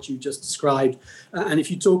lines of what you just described. And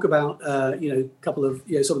if you talk about, a couple of,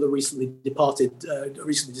 sort of the recently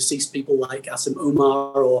deceased people like Asim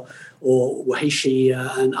Umar or Wahishi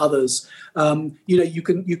and others, you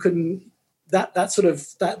can that sort of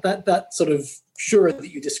shura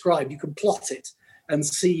that you described, you can plot it and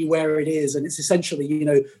see where it is. And it's essentially,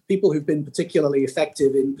 people who've been particularly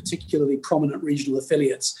effective in particularly prominent regional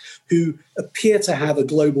affiliates who appear to have a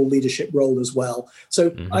global leadership role as well.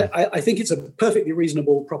 So I think it's a perfectly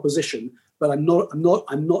reasonable proposition, but I'm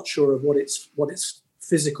not sure of what its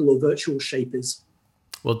physical or virtual shape is.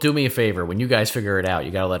 Well, do me a favor. When you guys figure it out,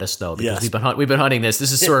 you got to let us know, because Yes. we've been hunting this.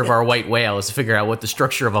 This is sort of our white whale, is to figure out what the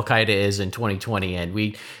structure of Al Qaeda is in 2020. And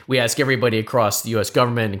we ask everybody across the U.S.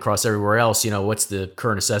 government and across everywhere else, what's the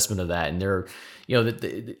current assessment of that? And they're,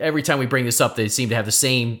 every time we bring this up, they seem to have the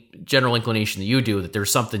same general inclination that you do, that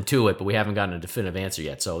there's something to it, but we haven't gotten a definitive answer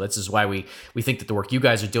yet. So this is why we think that the work you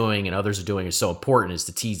guys are doing and others are doing is so important, is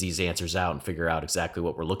to tease these answers out and figure out exactly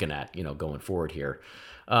what we're looking at, going forward here.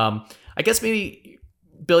 I guess maybe,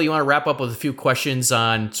 Bill, you want to wrap up with a few questions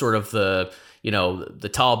on sort of the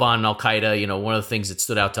Taliban and Al Qaeda. One of the things that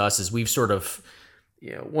stood out to us is we've sort of,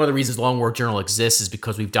 one of the reasons Long War Journal exists is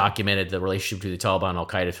because we've documented the relationship between the Taliban and Al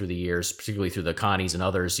Qaeda through the years, particularly through the Connies and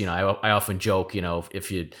others. I often joke,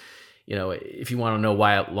 if you want to know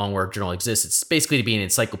why Long War Journal exists, it's basically to be an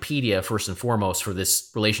encyclopedia first and foremost for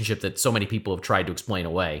this relationship that so many people have tried to explain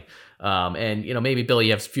away. And maybe, Billy,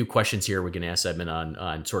 you have a few questions here we can ask Edmund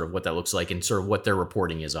on sort of what that looks like and sort of what their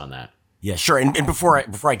reporting is on that. Yeah, sure. And before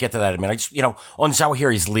I get to that, I mean, I just, on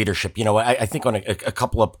Zawahiri's leadership, I think on a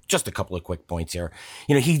couple of quick points here,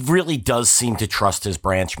 he really does seem to trust his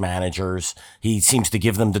branch managers. He seems to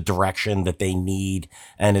give them the direction that they need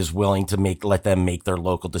and is willing to let them make their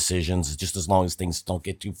local decisions, just as long as things don't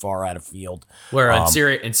get too far out of field. Where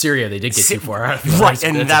in Syria, they did get too far out of field. Right.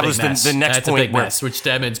 And that was the next point. A big mess, which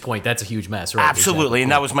to Edmund's point, that's a huge mess. Right? Absolutely. Exactly.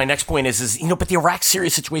 And that was my next point is, but the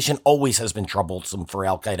Iraq-Syria situation always has been troublesome for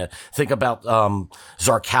Al-Qaeda. Think about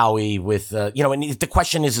Zarqawi with, and the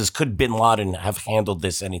question is could bin Laden have handled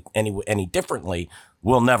this any differently?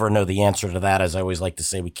 We'll never know the answer to that. As I always like to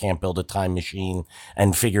say, we can't build a time machine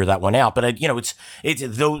and figure that one out. But,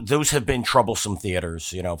 those have been troublesome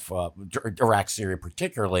theaters, for Iraq, Syria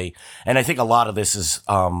particularly. And I think a lot of this is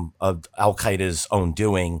of Al-Qaeda's own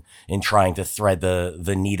doing in trying to thread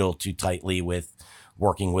the needle too tightly with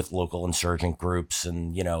working with local insurgent groups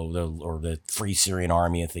and, the Free Syrian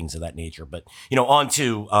Army and things of that nature. But, on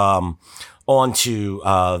to the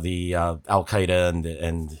Al-Qaeda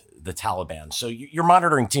and the Taliban. So your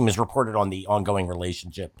monitoring team has reported on the ongoing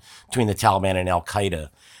relationship between the Taliban and Al-Qaeda.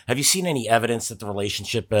 Have you seen any evidence that the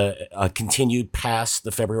relationship continued past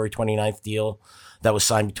the February 29th deal that was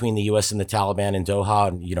signed between the U.S. and the Taliban in Doha?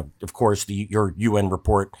 And, of course, your UN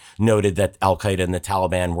report noted that Al-Qaeda and the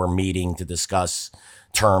Taliban were meeting to discuss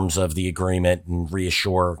terms of the agreement and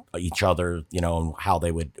reassure each other, how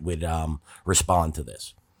they would respond to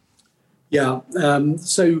this. Yeah.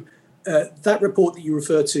 So that report that you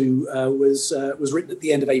refer to was written at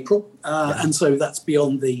the end of April, and so that's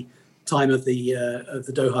beyond the time of the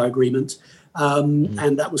Doha agreement.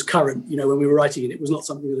 And that was current. When we were writing it, it was not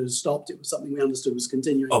something that had stopped. It was something we understood was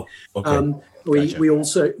continuing. Oh, okay. Gotcha.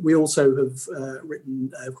 We also have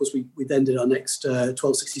written. Of course, we then did our next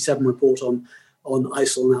 1267 report on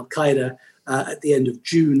ISIL and Al Qaeda at the end of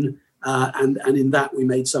June. And in that, we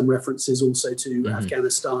made some references also to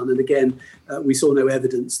Afghanistan. And again, we saw no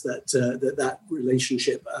evidence that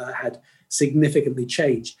relationship had significantly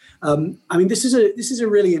changed. This is a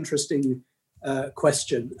really interesting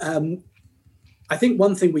question. I think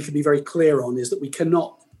one thing we can be very clear on is that we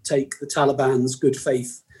cannot take the Taliban's good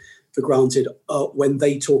faith for granted when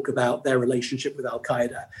they talk about their relationship with Al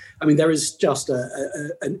Qaeda. There is just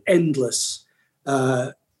an endless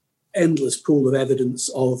pool of evidence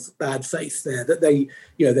of bad faith there, that they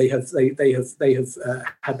have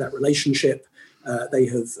had that relationship. They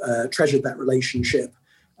have treasured that relationship.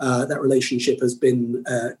 That relationship has been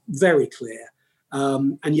very clear,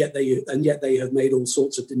 and yet they have made all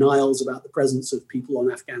sorts of denials about the presence of people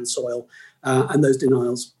on Afghan soil, and those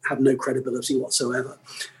denials have no credibility whatsoever.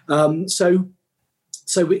 So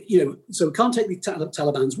we can't take the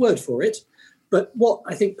Taliban's word for it. But what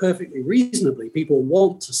I think perfectly reasonably people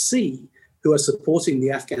want to see, who are supporting the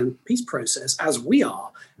Afghan peace process, as we are,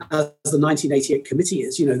 as the 1988 committee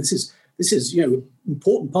is, this is an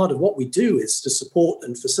important part of what we do, is to support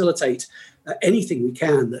and facilitate anything we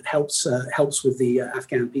can that helps with the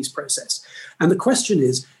Afghan peace process. And the question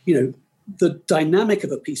is, the dynamic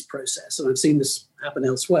of a peace process, and I've seen this happen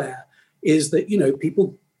elsewhere, is that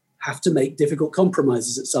people have to make difficult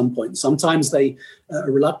compromises at some point. Sometimes they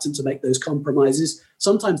are reluctant to make those compromises.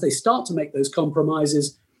 Sometimes they start to make those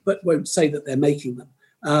compromises, but won't say that they're making them.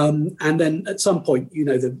 And then at some point,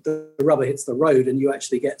 the rubber hits the road, and you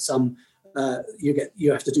actually get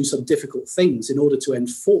you have to do some difficult things in order to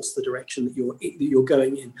enforce the direction that you're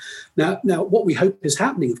going in. Now, what we hope is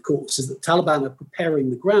happening, of course, is that Taliban are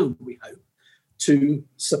preparing the ground, we hope, to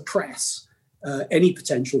suppress any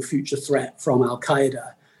potential future threat from Al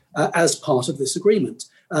Qaeda. As part of this agreement.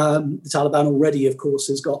 The Taliban already, of course,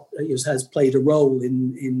 has played a role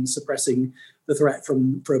in suppressing the threat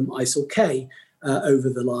from ISIL-K over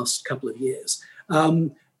the last couple of years.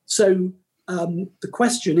 The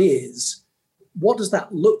question is, what does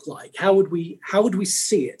that look like? How would we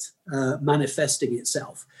see it manifesting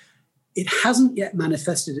itself? It hasn't yet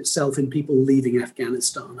manifested itself in people leaving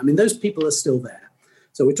Afghanistan. I mean, those people are still there.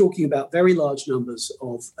 So we're talking about very large numbers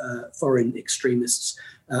of foreign extremists,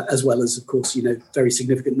 as well as, of course, very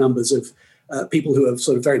significant numbers of people who are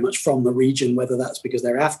sort of very much from the region, whether that's because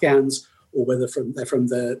they're Afghans or whether they're from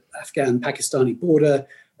the Afghan-Pakistani border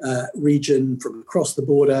region, from across the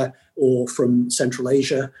border, or from Central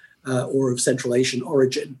Asia or of Central Asian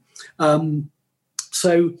origin. They're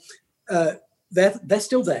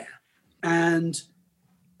still there. And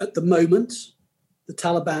at the moment, the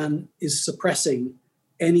Taliban is suppressing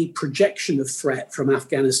any projection of threat from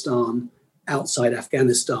Afghanistan outside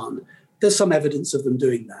Afghanistan. There's some evidence of them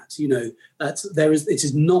doing that. It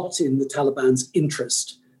is not in the Taliban's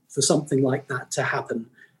interest for something like that to happen.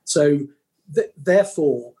 So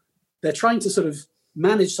therefore, they're trying to sort of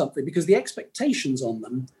manage something because the expectations on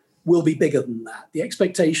them will be bigger than that. The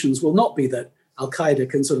expectations will not be that Al-Qaeda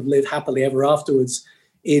can sort of live happily ever afterwards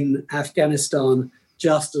in Afghanistan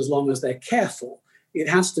just as long as they're careful. It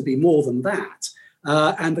has to be more than that.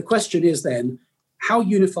 And the question is then, how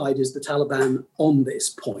unified is the Taliban on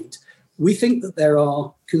this point? We think that there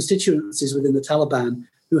are constituencies within the Taliban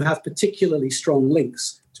who have particularly strong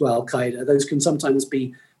links to Al-Qaeda. Those can sometimes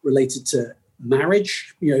be related to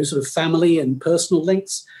marriage, sort of family and personal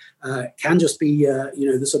links. Can just be,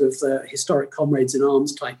 the sort of historic comrades in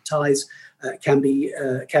arms type ties. Can be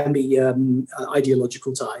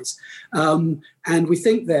ideological ties. And we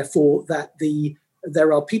think, therefore, that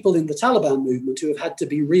there are people in the Taliban movement who have had to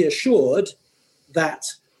be reassured that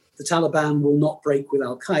the Taliban will not break with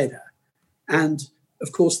Al-Qaeda. And,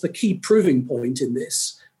 of course, the key proving point in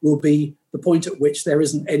this will be the point at which there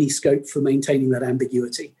isn't any scope for maintaining that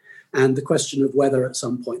ambiguity, and the question of whether at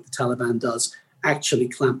some point the Taliban does actually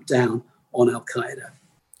clamp down on Al-Qaeda.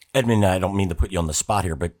 Edmund, I don't mean to put you on the spot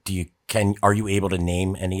here, but are you able to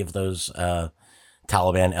name any of those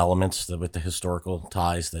Taliban elements with the historical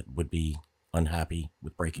ties that would be unhappy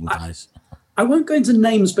with breaking ties? I won't go into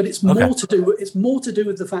names, but it's more to do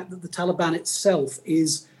with the fact that the Taliban itself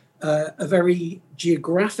is a very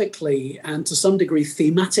geographically and to some degree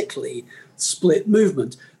thematically split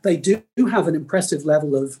movement. They do have an impressive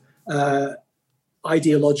level of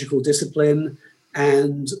ideological discipline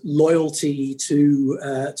and loyalty to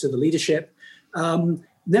the leadership.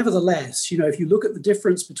 Nevertheless, if you look at the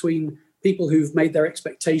difference between people who've made their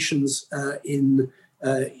expectations in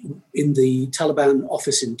the Taliban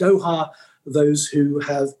office in Doha, those who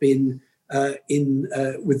have been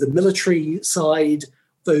with the military side,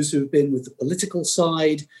 those who've been with the political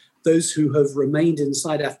side, those who have remained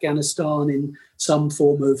inside Afghanistan in some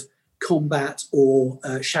form of combat or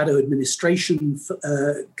shadow administration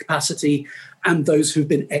capacity, and those who've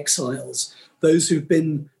been exiles, those who've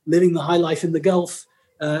been living the high life in the Gulf,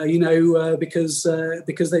 because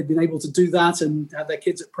they've been able to do that and have their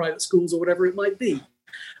kids at private schools or whatever it might be.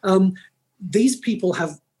 These people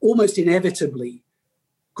have almost inevitably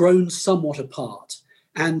grown somewhat apart,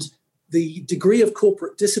 and the degree of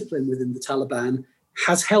corporate discipline within the Taliban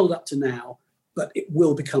has held up to now, but it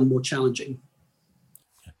will become more challenging.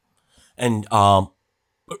 And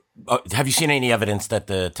have you seen any evidence that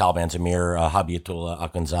the Taliban's Emir, Habibatullah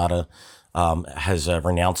Akhundzada, has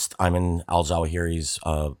renounced Ayman al-Zawahiri's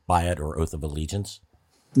bayat or oath of allegiance?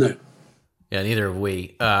 No. Yeah, neither have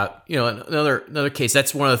we. Another case,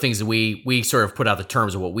 that's one of the things that we sort of put out the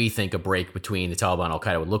terms of what we think a break between the Taliban and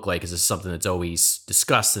Al-Qaeda would look like, because it's something that's always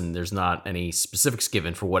discussed and there's not any specifics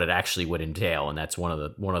given for what it actually would entail, and that's one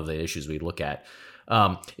of the issues we look at.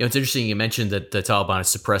 It's interesting you mentioned that the Taliban has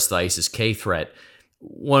suppressed the ISIS-K threat.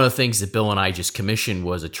 One of the things that Bill and I just commissioned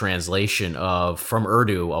was a translation from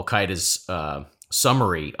Urdu, Al-Qaeda's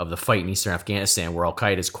summary of the fight in eastern Afghanistan, where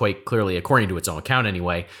Al-Qaeda is quite clearly, according to its own account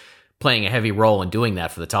anyway, playing a heavy role in doing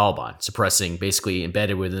that for the Taliban, suppressing, basically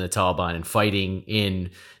embedded within the Taliban and fighting in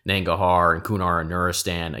Nangarhar and Kunar and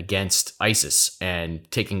Nuristan against ISIS, and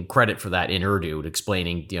taking credit for that in Urdu,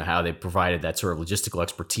 explaining how they provided that sort of logistical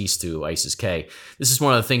expertise to ISIS-K. This is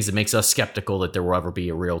one of the things that makes us skeptical that there will ever be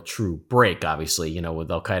a real true break, obviously, with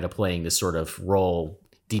Al-Qaeda playing this sort of role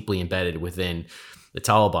deeply embedded within the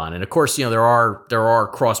Taliban. And of course, there are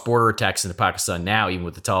cross-border attacks into Pakistan now, even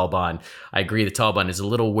with the Taliban. I agree the Taliban is a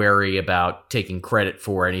little wary about taking credit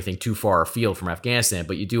for anything too far afield from Afghanistan,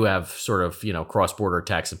 but you do have sort of, cross-border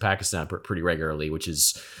attacks in Pakistan pretty regularly, which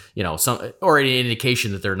is, already an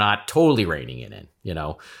indication that they're not totally reining it in,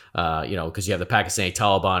 because you have the Pakistani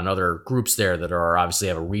Taliban and other groups there that are obviously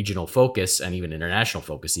have a regional focus and even international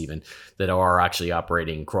focus even, that are actually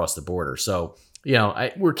operating across the border. So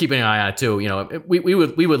we're keeping an eye on it too.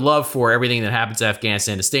 We would love for everything that happens in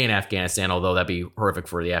Afghanistan to stay in Afghanistan, although that'd be horrific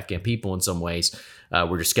for the Afghan people in some ways.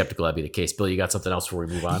 We're just skeptical that'd be the case. Bill, you got something else before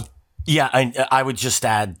we move on? Yeah, I would just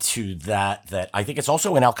add to that I think it's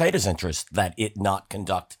also in Al-Qaeda's interest that it not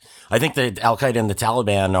conduct. I think that Al-Qaeda and the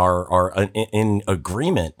Taliban are in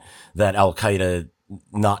agreement that Al-Qaeda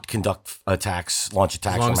not conduct attacks, launch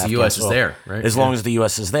attacks. As long as the U.S. is there, right? As long as the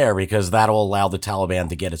U.S. is there, because that'll allow the Taliban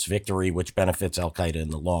to get its victory, which benefits Al-Qaeda in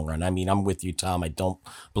the long run. I mean, I'm with you, Tom. I don't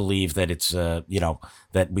believe that it's,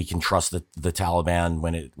 that we can trust the Taliban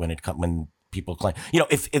when people claim,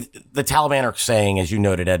 if the Taliban are saying, as you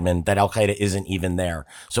noted, Edmund, that Al-Qaeda isn't even there.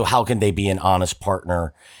 So how can they be an honest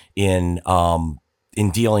partner in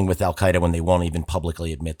dealing with Al-Qaeda when they won't even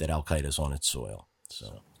publicly admit that Al-Qaeda is on its soil?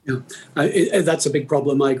 So. Yeah, that's a big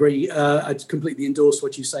problem. I agree. I completely endorse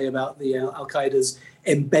what you say about the Al-Qaeda's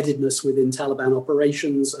embeddedness within Taliban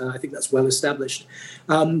operations. I think that's well established.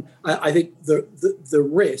 I think the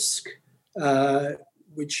risk,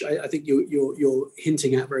 which I think you're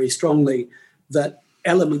hinting at very strongly, that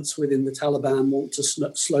elements within the Taliban want to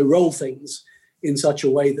slow roll things in such a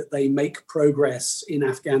way that they make progress in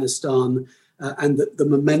Afghanistan and that the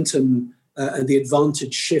momentum and the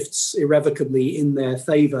advantage shifts irrevocably in their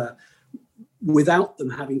favor without them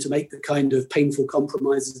having to make the kind of painful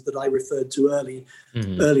compromises that I referred to earlier.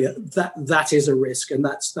 That is a risk, and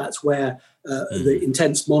that's where the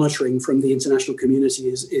intense monitoring from the international community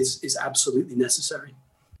is absolutely necessary.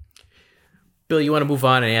 Bill, you want to move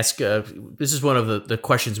on and ask? This is one of the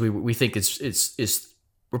questions we think is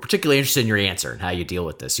we're particularly interested in your answer and how you deal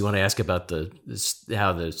with this. You want to ask about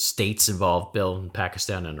how the states involved, Bill, in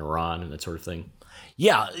Pakistan and Iran and that sort of thing?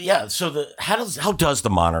 Yeah. So how does the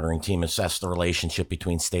monitoring team assess the relationship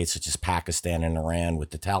between states such as Pakistan and Iran with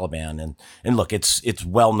the Taliban? And look, it's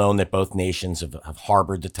well known that both nations have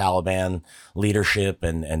harbored the Taliban leadership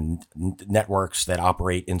and networks that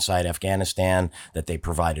operate inside Afghanistan, that they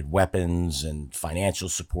provided weapons and financial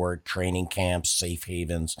support, training camps, safe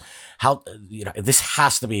havens. This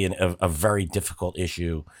has to be a very difficult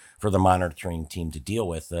issue for the monitoring team to deal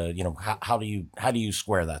with. How do you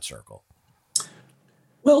square that circle?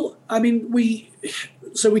 Well, I mean, we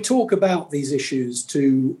talk about these issues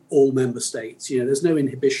to all member states. There's no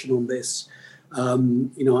inhibition on this.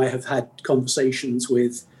 I have had conversations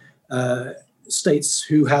with states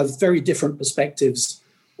who have very different perspectives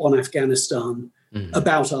on Afghanistan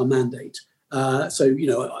about our mandate. Our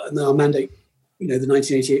mandate, the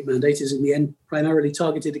 1988 mandate is in the end primarily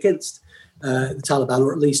targeted against the Taliban,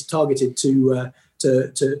 or at least targeted to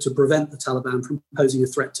prevent the Taliban from posing a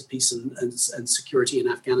threat to peace and security in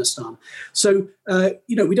Afghanistan. So,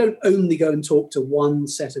 we don't only go and talk to one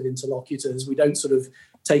set of interlocutors. We don't sort of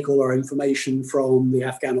take all our information from the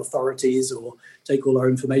Afghan authorities or take all our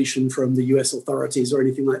information from the US authorities or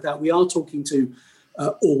anything like that. We are talking to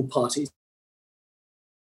all parties.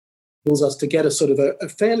 It enables us to get a sort of a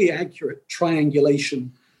fairly accurate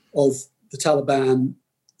triangulation of the Taliban,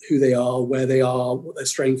 who they are, where they are, what their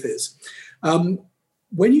strength is.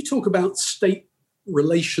 When you talk about state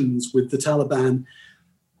relations with the Taliban,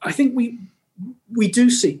 I think we do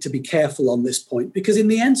seek to be careful on this point, because in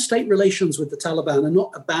the end, state relations with the Taliban are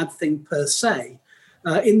not a bad thing per se.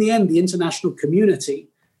 In the end, the international community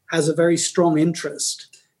has a very strong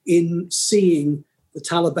interest in seeing the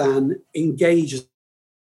Taliban engage in the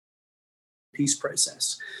peace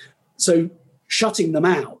process. So shutting them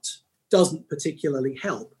out doesn't particularly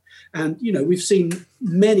help. And, we've seen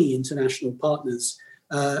many international partners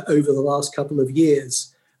over the last couple of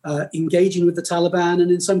years engaging with the Taliban,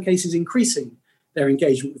 and in some cases increasing their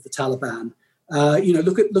engagement with the Taliban.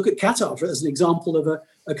 Look at Qatar as an example of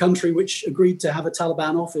a country which agreed to have a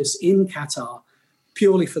Taliban office in Qatar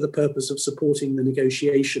purely for the purpose of supporting the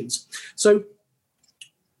negotiations. So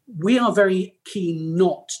we are very keen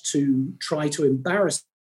not to try to embarrass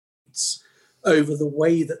over the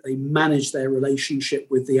way that they manage their relationship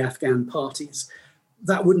with the Afghan parties.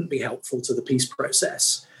 That wouldn't be helpful to the peace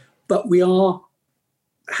process. But we are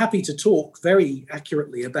happy to talk very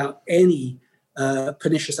accurately about any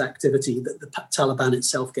pernicious activity that the Taliban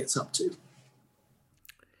itself gets up to.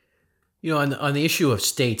 On the issue of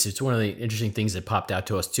states, it's one of the interesting things that popped out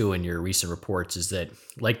to us too in your recent reports is that,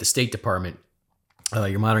 like the State Department,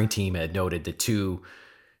 your monitoring team had noted that two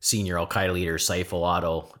senior al-Qaeda leaders, Saif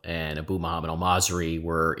al-Adil and Abu Muhammad al-Masri,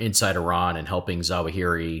 were inside Iran and helping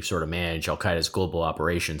Zawahiri sort of manage al-Qaeda's global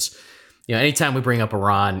operations. Anytime we bring up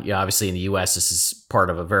Iran, obviously in the U.S., this is part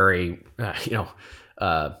of a very,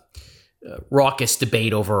 raucous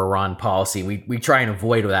debate over Iran policy. We try and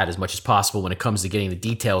avoid that as much as possible when it comes to getting the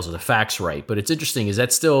details of the facts right. But it's interesting, is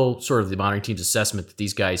that still sort of the monitoring team's assessment that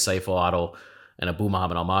these guys, Saif al-Adil and Abu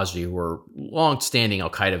Muhammad al-Masri, who were long-standing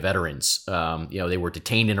al-Qaeda veterans. They were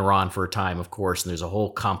detained in Iran for a time, of course, and there's a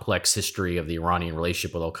whole complex history of the Iranian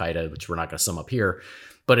relationship with al-Qaeda, which we're not going to sum up here.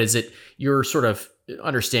 But is it your sort of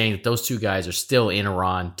understanding that those two guys are still in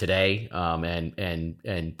Iran today,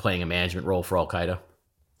 and playing a management role for al-Qaeda?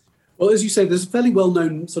 Well, as you say, there's a fairly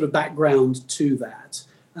well-known sort of background to that,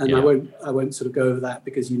 and I won't sort of go over that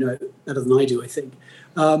because you know it better than I do, I think.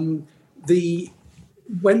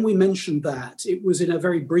 When we mentioned that, it was in a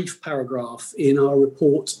very brief paragraph in our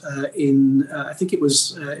report I think it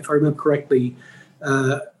was, if I remember correctly,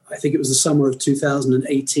 I think it was the summer of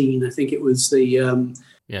 2018. I think it was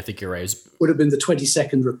I think you're right. Would have been the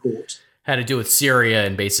 22nd report. Had to do with Syria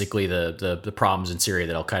and basically the problems in Syria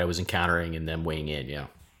that al-Qaeda was encountering and them weighing in, yeah.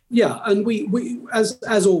 Yeah, and we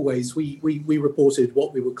as always, we reported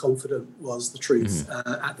what we were confident was the truth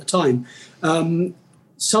at the time.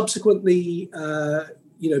 Subsequently,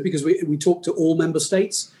 because we talked to all member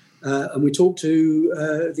states and we talked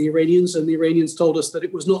to the Iranians, and the Iranians told us that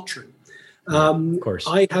it was not true. Of course,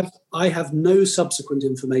 I have no subsequent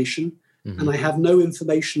information, and I have no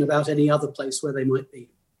information about any other place where they might be.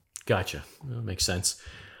 Gotcha. That makes sense.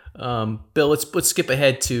 Bill, let's skip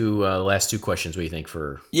ahead to the last two questions. What do you think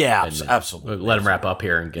for? Yeah, absolutely. Let him wrap up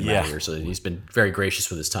here and get him out of here. So he's been very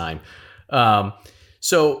gracious with his time.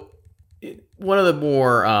 So one of the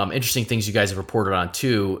more interesting things you guys have reported on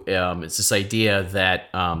too is this idea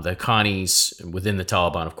that the Haqqanis within the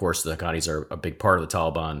Taliban, of course, the Haqqanis are a big part of the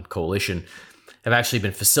Taliban coalition, have actually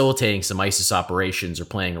been facilitating some ISIS operations or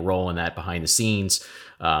playing a role in that behind the scenes.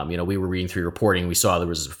 We were reading through your reporting. We saw there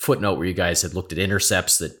was a footnote where you guys had looked at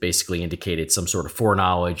intercepts that basically indicated some sort of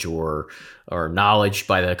foreknowledge or knowledge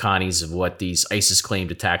by the Haqqanis of what these ISIS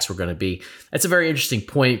claimed attacks were going to be. That's a very interesting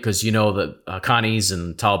point because the Haqqanis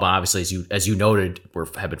and Taliban, obviously, as you noted,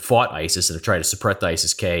 have been fought ISIS and have tried to suppress the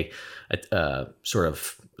ISIS-K sort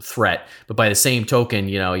of threat. But by the same token,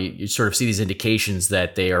 you sort of see these indications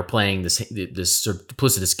that they are playing this sort of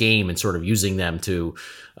duplicitous game and sort of using them to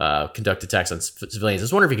conduct attacks on civilians. I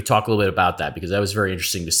was wondering if you could talk a little bit about that, because that was very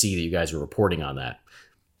interesting to see that you guys were reporting on that.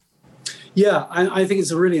 Yeah, I think it's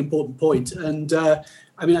a really important point. And I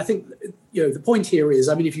think, the point here is,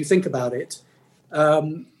 if you think about it,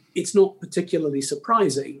 it's not particularly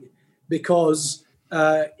surprising because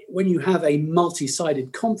when you have a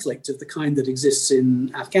multi-sided conflict of the kind that exists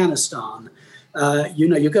in Afghanistan,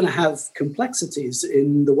 you're going to have complexities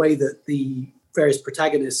in the way that the various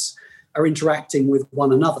protagonists are interacting with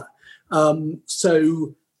one another.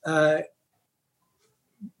 So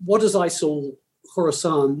what does ISIL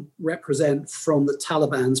Khorasan represent from the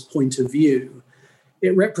Taliban's point of view?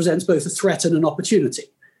 It represents both a threat and an opportunity.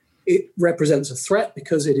 It represents a threat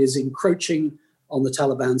because it is encroaching on the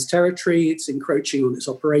Taliban's territory, it's encroaching on its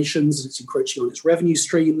operations, it's encroaching on its revenue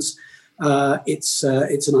streams. It's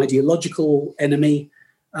an ideological enemy,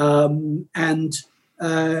 and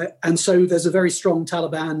so there's a very strong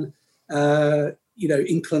Taliban,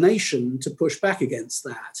 inclination to push back against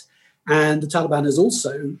that. And the Taliban has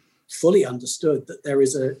also fully understood that there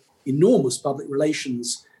is an enormous public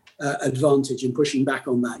relations advantage in pushing back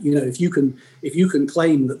on that. If you can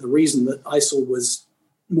claim that the reason that ISIL was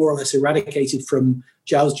more or less eradicated from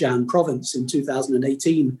Jowzjan province in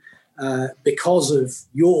 2018 because of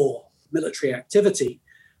your military activity,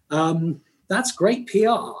 that's great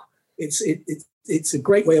PR. It's a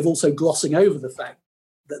great way of also glossing over the fact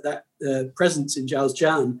that presence in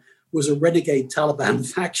Jowzjan was a renegade Taliban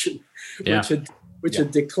faction, which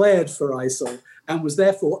had declared for ISIL and was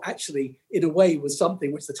therefore actually, in a way, was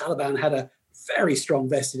something which the Taliban had a very strong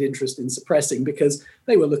vested interest in suppressing, because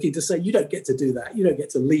they were looking to say, you don't get to do that. You don't get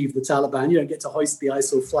to leave the Taliban. You don't get to hoist the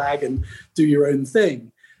ISIL flag and do your own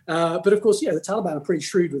thing. But of course, the Taliban are pretty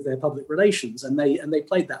shrewd with their public relations, and they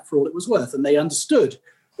played that for all it was worth. And they understood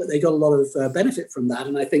that they got a lot of benefit from that.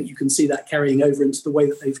 And I think you can see that carrying over into the way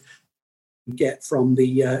that they've get from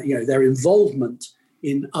their involvement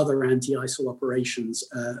in other anti-ISIL operations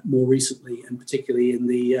more recently, and particularly in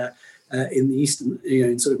the eastern,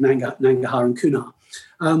 in sort of Nangarhar and Kunar.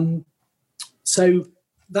 So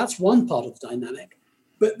that's one part of the dynamic.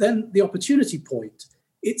 But then the opportunity point,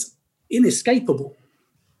 it's inescapable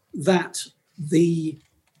that the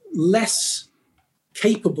less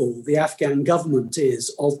capable the Afghan government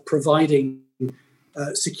is of providing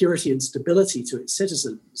security and stability to its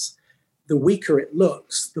citizens, the weaker it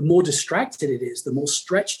looks, the more distracted it is, the more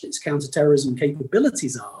stretched its counterterrorism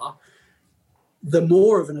capabilities are, the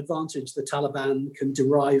more of an advantage the Taliban can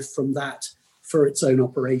derive from that for its own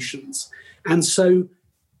operations. And so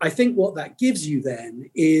I think what that gives you then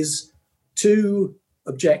is two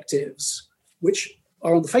objectives, which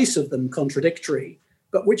are on the face of them contradictory,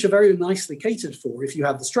 but which are very nicely catered for if you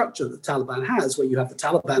have the structure that the Taliban has, where you have the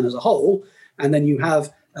Taliban as a whole, and then you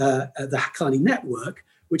have the Haqqani network,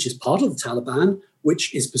 which is part of the Taliban,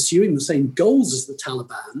 which is pursuing the same goals as the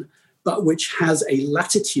Taliban, but which has a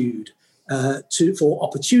latitude for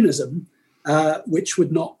opportunism, which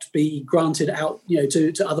would not be granted out,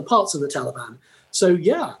 to other parts of the Taliban. So,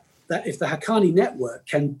 yeah, that if the Haqqani network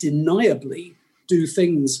can deniably do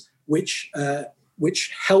things which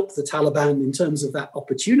help the Taliban in terms of that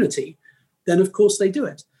opportunity, then of course they do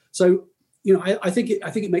it. So, I think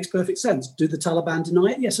it makes perfect sense. Do the Taliban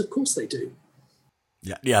deny it? Yes, of course they do.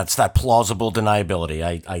 Yeah, it's that plausible deniability.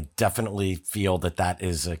 I definitely feel that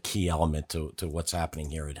is a key element to what's happening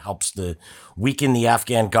here. It helps to weaken the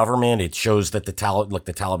Afghan government. It shows that the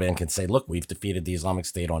Taliban can say, look, we've defeated the Islamic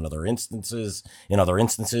State on other instances,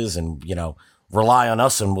 and, rely on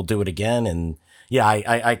us and we'll do it again. And yeah,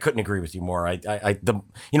 I couldn't agree with you more.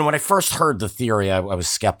 When I first heard the theory, I was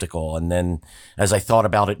skeptical. And then as I thought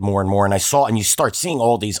about it more and more, and you start seeing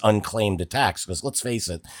all these unclaimed attacks, because let's face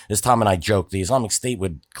it, as Tom and I joked, the Islamic State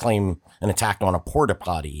would claim an attack on a porta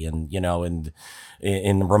potty and,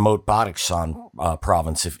 in the remote Badakhshan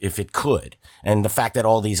province, if it could. And the fact that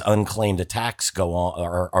all these unclaimed attacks go on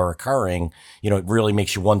are occurring, it really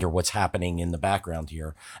makes you wonder what's happening in the background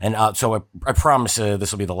here. And so I promise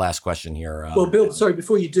this will be the last question here. Well, Bill, sorry,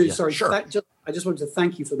 before you do, yeah, sure. I just wanted to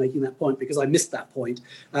thank you for making that point, because I missed that point.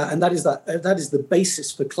 And that is the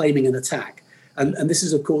basis for claiming an attack. And this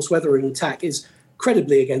is, of course, whether an attack is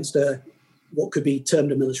credibly against what could be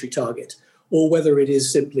termed a military target, or whether it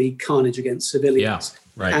is simply carnage against civilians.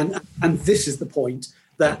 Yeah, right. And this is the point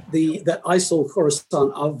that that ISIL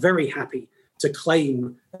Khorasan are very happy to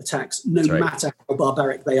claim attacks, no matter how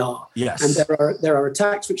barbaric they are. Yes. And there are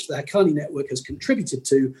attacks which the Haqqani network has contributed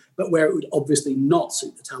to, but where it would obviously not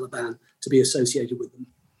suit the Taliban to be associated with them.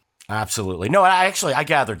 Absolutely. No, I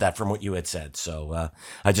gathered that from what you had said. So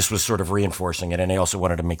I just was sort of reinforcing it. And I also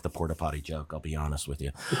wanted to make the porta potty joke, I'll be honest with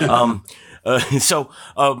you.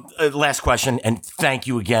 Last question, and thank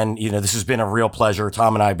you again. This has been a real pleasure.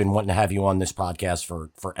 Tom and I have been wanting to have you on this podcast for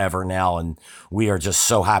forever now, and we are just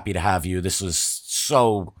so happy to have you. This was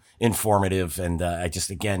so informative, and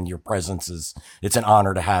again, your presence it's an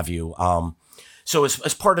honor to have you. So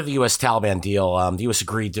as part of the U.S. Taliban deal, the U.S.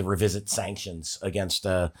 agreed to revisit sanctions against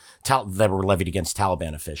that were levied against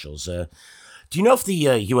Taliban officials. Do you know if the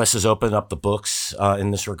U.S. has opened up the books in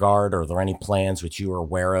this regard, or are there any plans which you are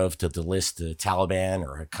aware of to delist the Taliban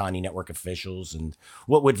or Haqqani network officials? And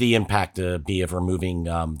what would the impact be of removing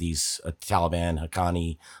these Taliban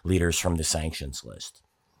Haqqani leaders from the sanctions list?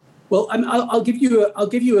 Well, I'll give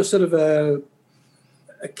you a sort of a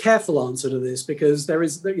careful answer to this, because there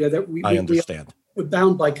is, I understand. We're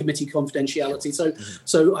bound by committee confidentiality.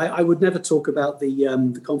 So I would never talk about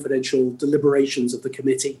the confidential deliberations of the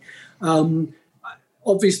committee.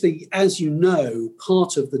 Obviously, as you know,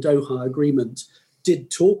 part of the Doha Agreement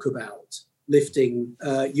did talk about lifting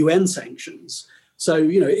UN sanctions. So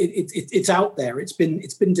it's out there. It's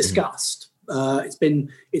been discussed. It's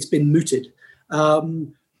been mooted.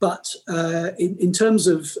 But in terms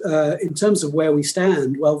of where we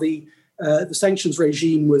stand, well, the sanctions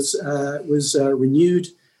regime was renewed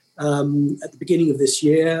at the beginning of this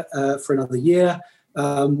year for another year.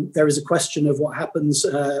 There is a question of what happens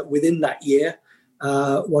within that year,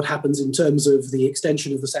 what happens in terms of the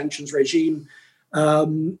extension of the sanctions regime.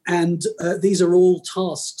 And these are all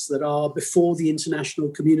tasks that are before the international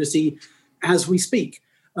community as we speak.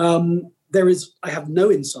 I have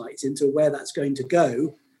no insight into where that's going to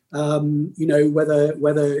go. Whether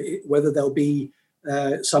there'll be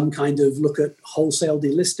some kind of look at wholesale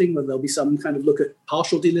delisting, whether there'll be some kind of look at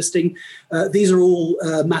partial delisting. These are all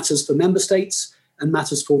matters for member states and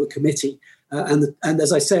matters for the committee. And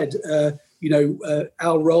as I said,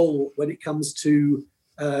 our role when it comes to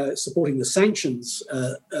supporting the sanctions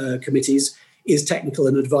committees is technical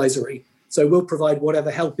and advisory. So we'll provide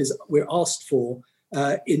whatever help we're asked for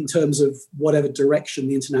in terms of whatever direction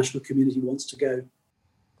the international community wants to go.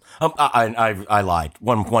 I lied.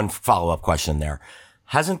 One follow-up question there.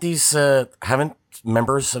 Haven't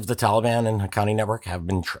members of the Taliban and Haqqani network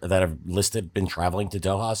been traveling to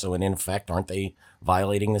Doha? So in effect, aren't they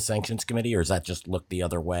violating the sanctions committee, or is that just look the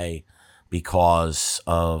other way because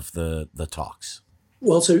of the talks?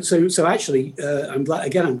 Well, so actually, I'm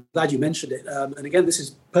glad you mentioned it. And again, this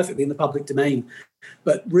is perfectly in the public domain,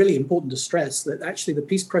 but really important to stress that actually the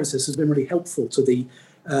peace process has been really helpful to the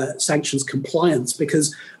sanctions compliance,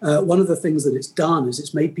 because one of the things that it's done is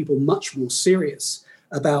it's made people much more serious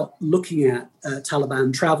about looking at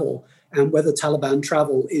Taliban travel, and whether Taliban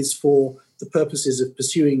travel is for the purposes of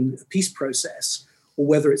pursuing a peace process or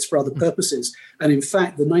whether it's for other purposes. And in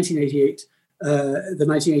fact, the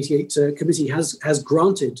 1988 committee has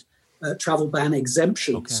granted travel ban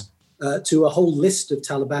exemptions to a whole list of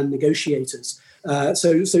Taliban negotiators.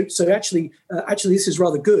 So actually, this is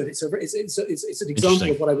rather good. It's an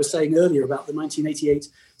example of what I was saying earlier about the 1988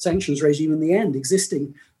 sanctions regime in the end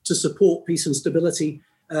existing to support peace and stability,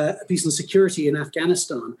 peace and security in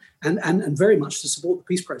Afghanistan, and very much to support the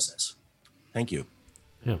peace process. Thank you.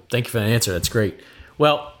 Yeah, thank you for that answer. That's great.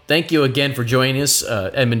 Well, thank you again for joining us,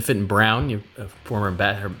 Edmund Fitton Brown,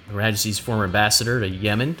 Her Majesty's former ambassador to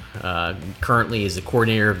Yemen. Currently is the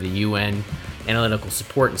coordinator of the UN Analytical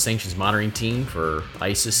Support and Sanctions Monitoring Team for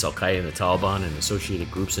ISIS, Al-Qaeda, and the Taliban and associated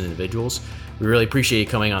groups and individuals. We really appreciate you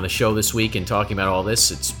coming on the show this week and talking about all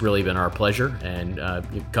this. It's really been our pleasure, and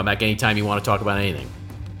you can come back anytime you want to talk about anything.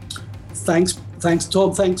 Thanks,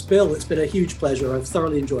 Tom. Thanks, Bill. It's been a huge pleasure. I've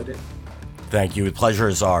thoroughly enjoyed it. Thank you. The pleasure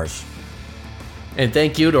is ours. And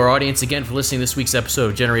thank you to our audience again for listening to this week's episode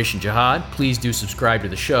of Generation Jihad. Please do subscribe to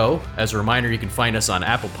the show. As a reminder, you can find us on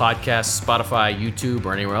Apple Podcasts, Spotify, YouTube,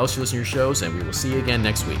 or anywhere else you listen to your shows, and we will see you again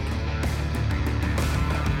next week.